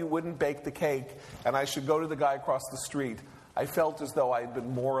said you wouldn't bake the cake and I should go to the guy across the street, I felt as though I had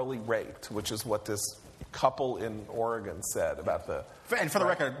been morally raped, which is what this couple in Oregon said about the... And for the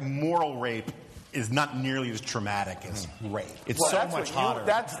record, moral rape is not nearly as traumatic as rape. It's so much hotter.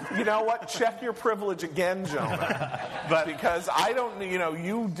 You know what? Check your privilege again, Jonah. Because I don't,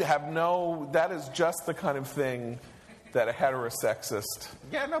 you have that is just the kind of thing that a heterosexist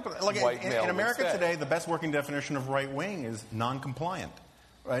white male in America would say. today, the best working definition of right wing is non-compliant.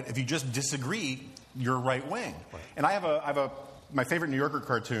 Right? If you just disagree, you're right wing. Right. And I have my favorite New Yorker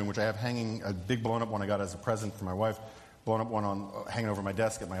cartoon, which I have hanging, a big blown up one I got as a present for my wife, blown up one hanging over my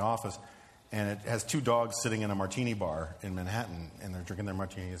desk at my office. And it has two dogs sitting in a martini bar in Manhattan, and they're drinking their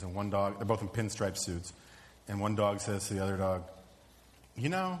martinis. And one dog, they're both in pinstripe suits, and one dog says to the other dog,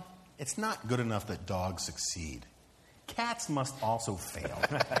 it's not good enough that dogs succeed. Cats must also fail.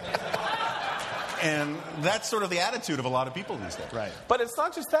 And that's sort of the attitude of a lot of people these days. Right. But it's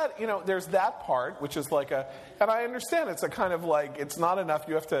not just that. There's that part, which is like and I understand it's a kind of like, it's not enough.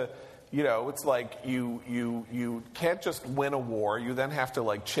 You have to, it's like you can't just win a war. You then have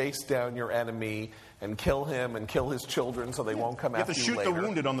to chase down your enemy and kill him and kill his children so they won't come after you later. You have to shoot the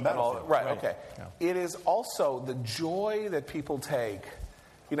wounded on the battlefield. Right, okay. Yeah. It is also the joy that people take,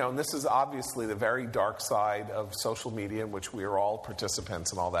 and this is obviously the very dark side of social media in which we are all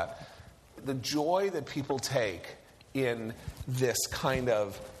participants and all that. The joy that people take in this kind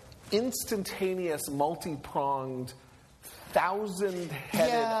of instantaneous, multi-pronged,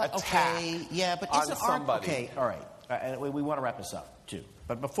 thousand-headed attack on somebody. Okay, all right. And we want to wrap this up, too.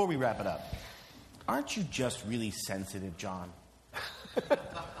 But before we wrap it up, aren't you just really sensitive, John?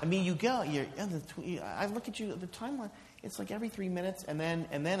 I mean, I look at you, the timeline, it's like every 3 minutes, and then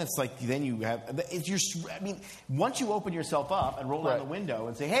it's like, then you have, once you open yourself up and roll down the window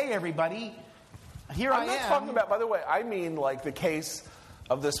and say, hey, everybody, here I am. I'm not talking about, by the way, I mean like the case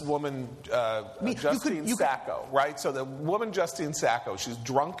of this woman, Justine Sacco, right? So the woman, Justine Sacco, she's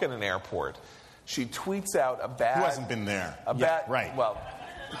drunk in an airport. She tweets out a bad... Who hasn't been there? Right. Well,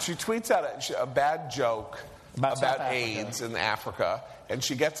 she tweets out a bad joke about AIDS in Africa, and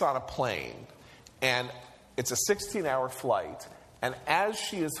she gets on a plane, and it's a 16-hour flight, and as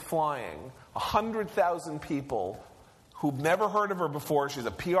she is flying, 100,000 people who've never heard of her before, she's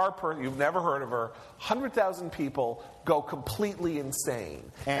a PR person, you've never heard of her, 100,000 people go completely insane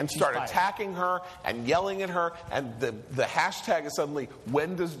and start attacking her and yelling at her, and the hashtag is suddenly,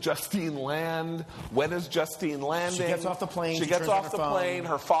 when does Justine land? When is Justine landing? She gets off the plane. She gets off the plane.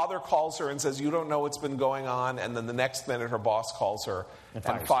 Her father calls her and says, you don't know what's been going on, and then the next minute her boss calls her and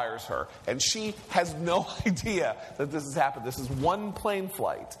fires her. And she has no idea that this has happened. This is one plane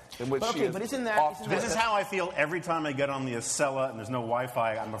flight in which she is off. This is how I feel every time I get on the Acela and there's no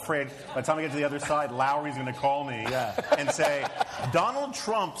Wi-Fi. I'm afraid by the time I get to the other side, Lowry's going to call me and say, Donald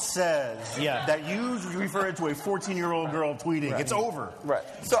Trump says that you referred to a 14-year-old girl tweeting. It's over. Right.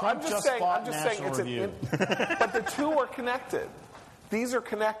 So Trump I'm just saying it's but the two are connected. These are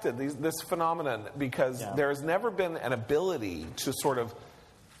connected, this phenomenon, because there has never been an ability to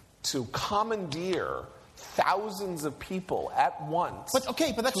to commandeer thousands of people at once. But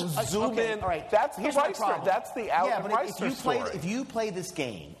that's to zoom in. All right. That's Here's the my Reister. problem. That's the Alan Reister story. If you play this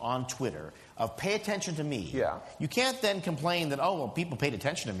game on Twitter of pay attention to me, Yeah. you can't then complain that, oh, well, people paid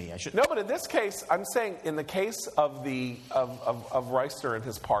attention to me. I should. No, but in this case, I'm saying in the case of of Reister and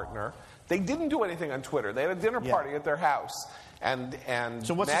his partner, they didn't do anything on Twitter. They had a dinner party at their house, and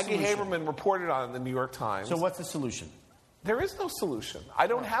so Maggie Haberman reported on it in the New York Times. So what's the solution? There is no solution. I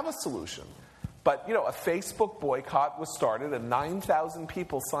don't have a solution. But, you know, a Facebook boycott was started and 9,000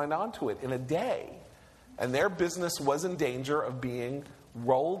 people signed on to it in a day. And their business was in danger of being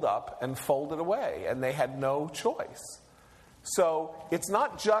rolled up and folded away. And they had no choice. So it's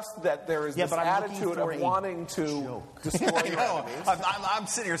not just that there is this attitude of wanting to destroy your enemies. I'm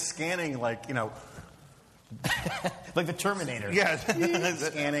sitting here scanning, like, you know... like the Terminator. Yeah,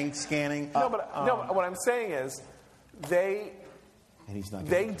 scanning. No, but what I'm saying is they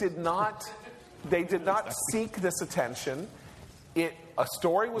did not They did not seek this attention. A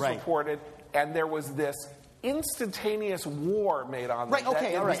story was Right. reported, and there was this instantaneous war made on them. Right, okay,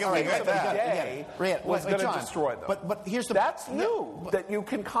 that in all right, the all right, space you of got a it, you got day it. Right, was going to John, destroy them. But here's the... That's new, that you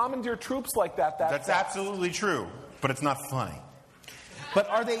can commandeer troops like that. That's absolutely true, but it's not funny. But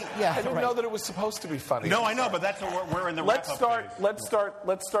are they... Yeah, I didn't right. know that it was supposed to be funny. No, I know, but that's what we're in the Let's wrap-up phase.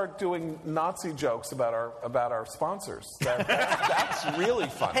 let's start doing Nazi jokes about our sponsors. That's really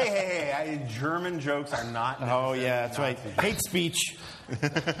funny. Hey, German jokes are not... Oh, yeah, that's right. Hate speech.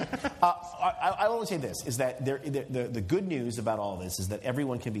 I'll only say this, is that the good news about all this is that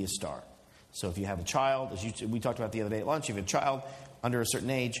everyone can be a star. So if you have a child, as we talked about the other day at lunch, if you have a child under a certain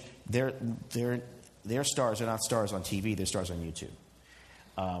age, they're stars. They're not stars on TV. They're stars on YouTube.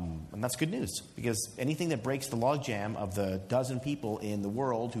 And that's good news, because anything that breaks the logjam of the dozen people in the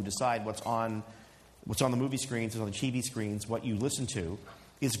world who decide what's on the movie screens, what's on the TV screens, what you listen to,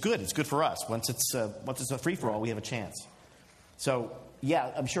 is good. It's good for us. Once it's a free-for-all, we have a chance. So, yeah,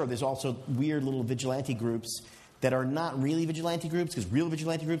 I'm sure there's also weird little vigilante groups that are not really vigilante groups, because real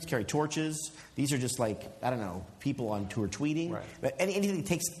vigilante groups carry torches. These are just like, I don't know, people who are tweeting. Right. But anything that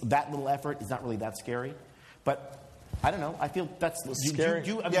takes that little effort is not really that scary. But I don't know. I feel that's scary.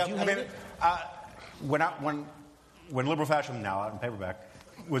 Do you hate it? When Liberal Fashion, now out in paperback,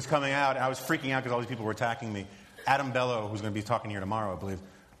 was coming out, and I was freaking out because all these people were attacking me. Adam Bello, who's going to be talking here tomorrow, I believe,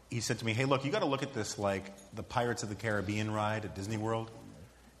 he said to me, "Hey, look, you got to look at this like the Pirates of the Caribbean ride at Disney World.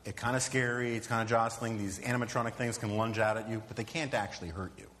 It's kind of scary. It's kind of jostling. These animatronic things can lunge out at you, but they can't actually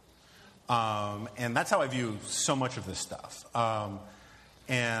hurt you." And that's how I view so much of this stuff.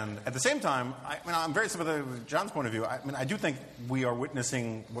 And at the same time, I'm very sympathetic with John's point of view. I do think we are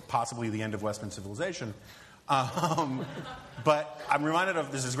witnessing what possibly the end of Western civilization. But I'm reminded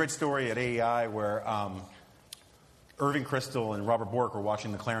of this great story at AEI where Irving Kristol and Robert Bork were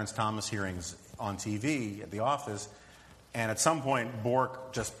watching the Clarence Thomas hearings on TV at the office. And at some point,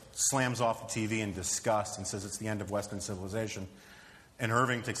 Bork just slams off the TV in disgust and says it's the end of Western civilization. And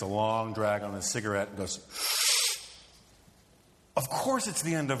Irving takes a long drag on his cigarette and goes, "Of course it's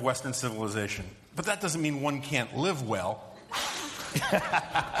the end of Western civilization, but that doesn't mean one can't live well."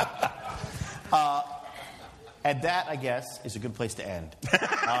 And that, I guess, is a good place to end.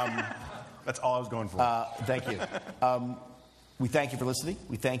 That's all I was going for. Thank you. We thank you for listening.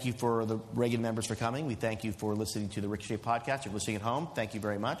 We thank you for the Reagan members for coming. We thank you for listening to the Ricochet podcast. If you're listening at home, thank you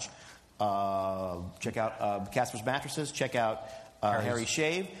very much. Check out Casper's Mattresses. Check out Harry's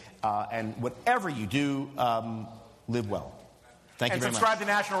Shave. And whatever you do, live well. Thank you very much. And subscribe to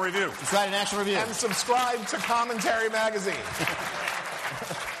National Review. Subscribe to National Review. And subscribe to Commentary Magazine.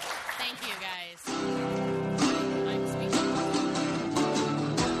 Thank you, guys. I'm speechless.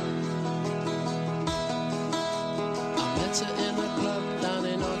 I met her in a club down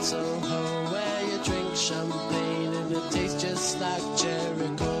in Old Soho, where you drink champagne and it tastes just like cherry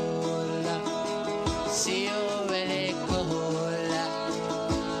cola. See you really cola.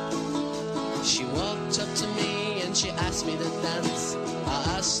 She walked up to me and she asked me to dance.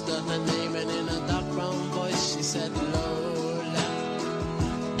 I asked her her name and in a dark brown voice she said Lola.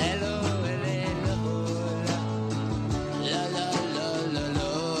 Hello, hello, Lola. La la la la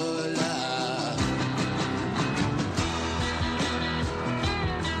Lola.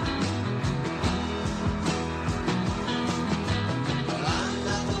 Well, I'm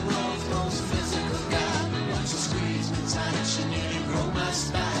not the world's most physical guy. Once you squeeze me tight, she nearly broke my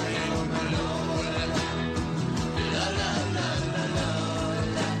spine. Oh, my Lola. La la la la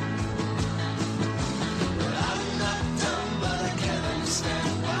Lola. Well, I'm not dumb, but I can't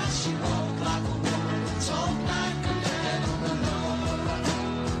understand why she walked like a woman and talked like a man. Oh, my Lola.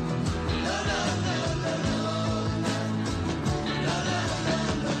 La la la la Lola. La la la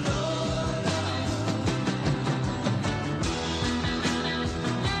la Lola.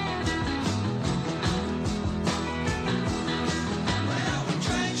 Well, we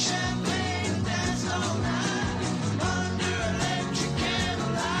drank champagne and danced all night under electric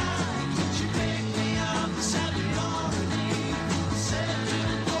candlelight. She picked me up and sat me on her knee. Said,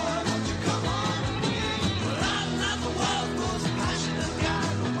 "Little boy, won't you come on with me?" Well, I'm not the world's most passionate guy,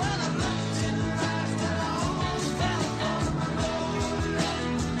 but when I looked in her eyes, then I almost fell for my Lola.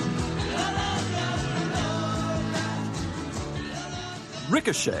 La la la la Lola.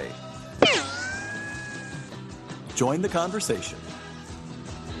 Ricochet. Join the conversation.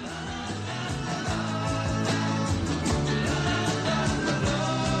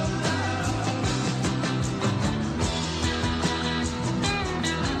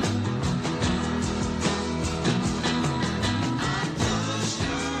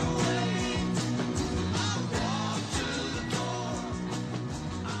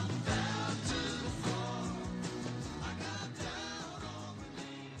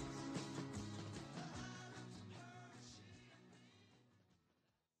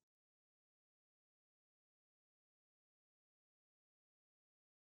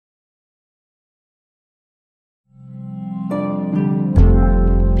 Thank you.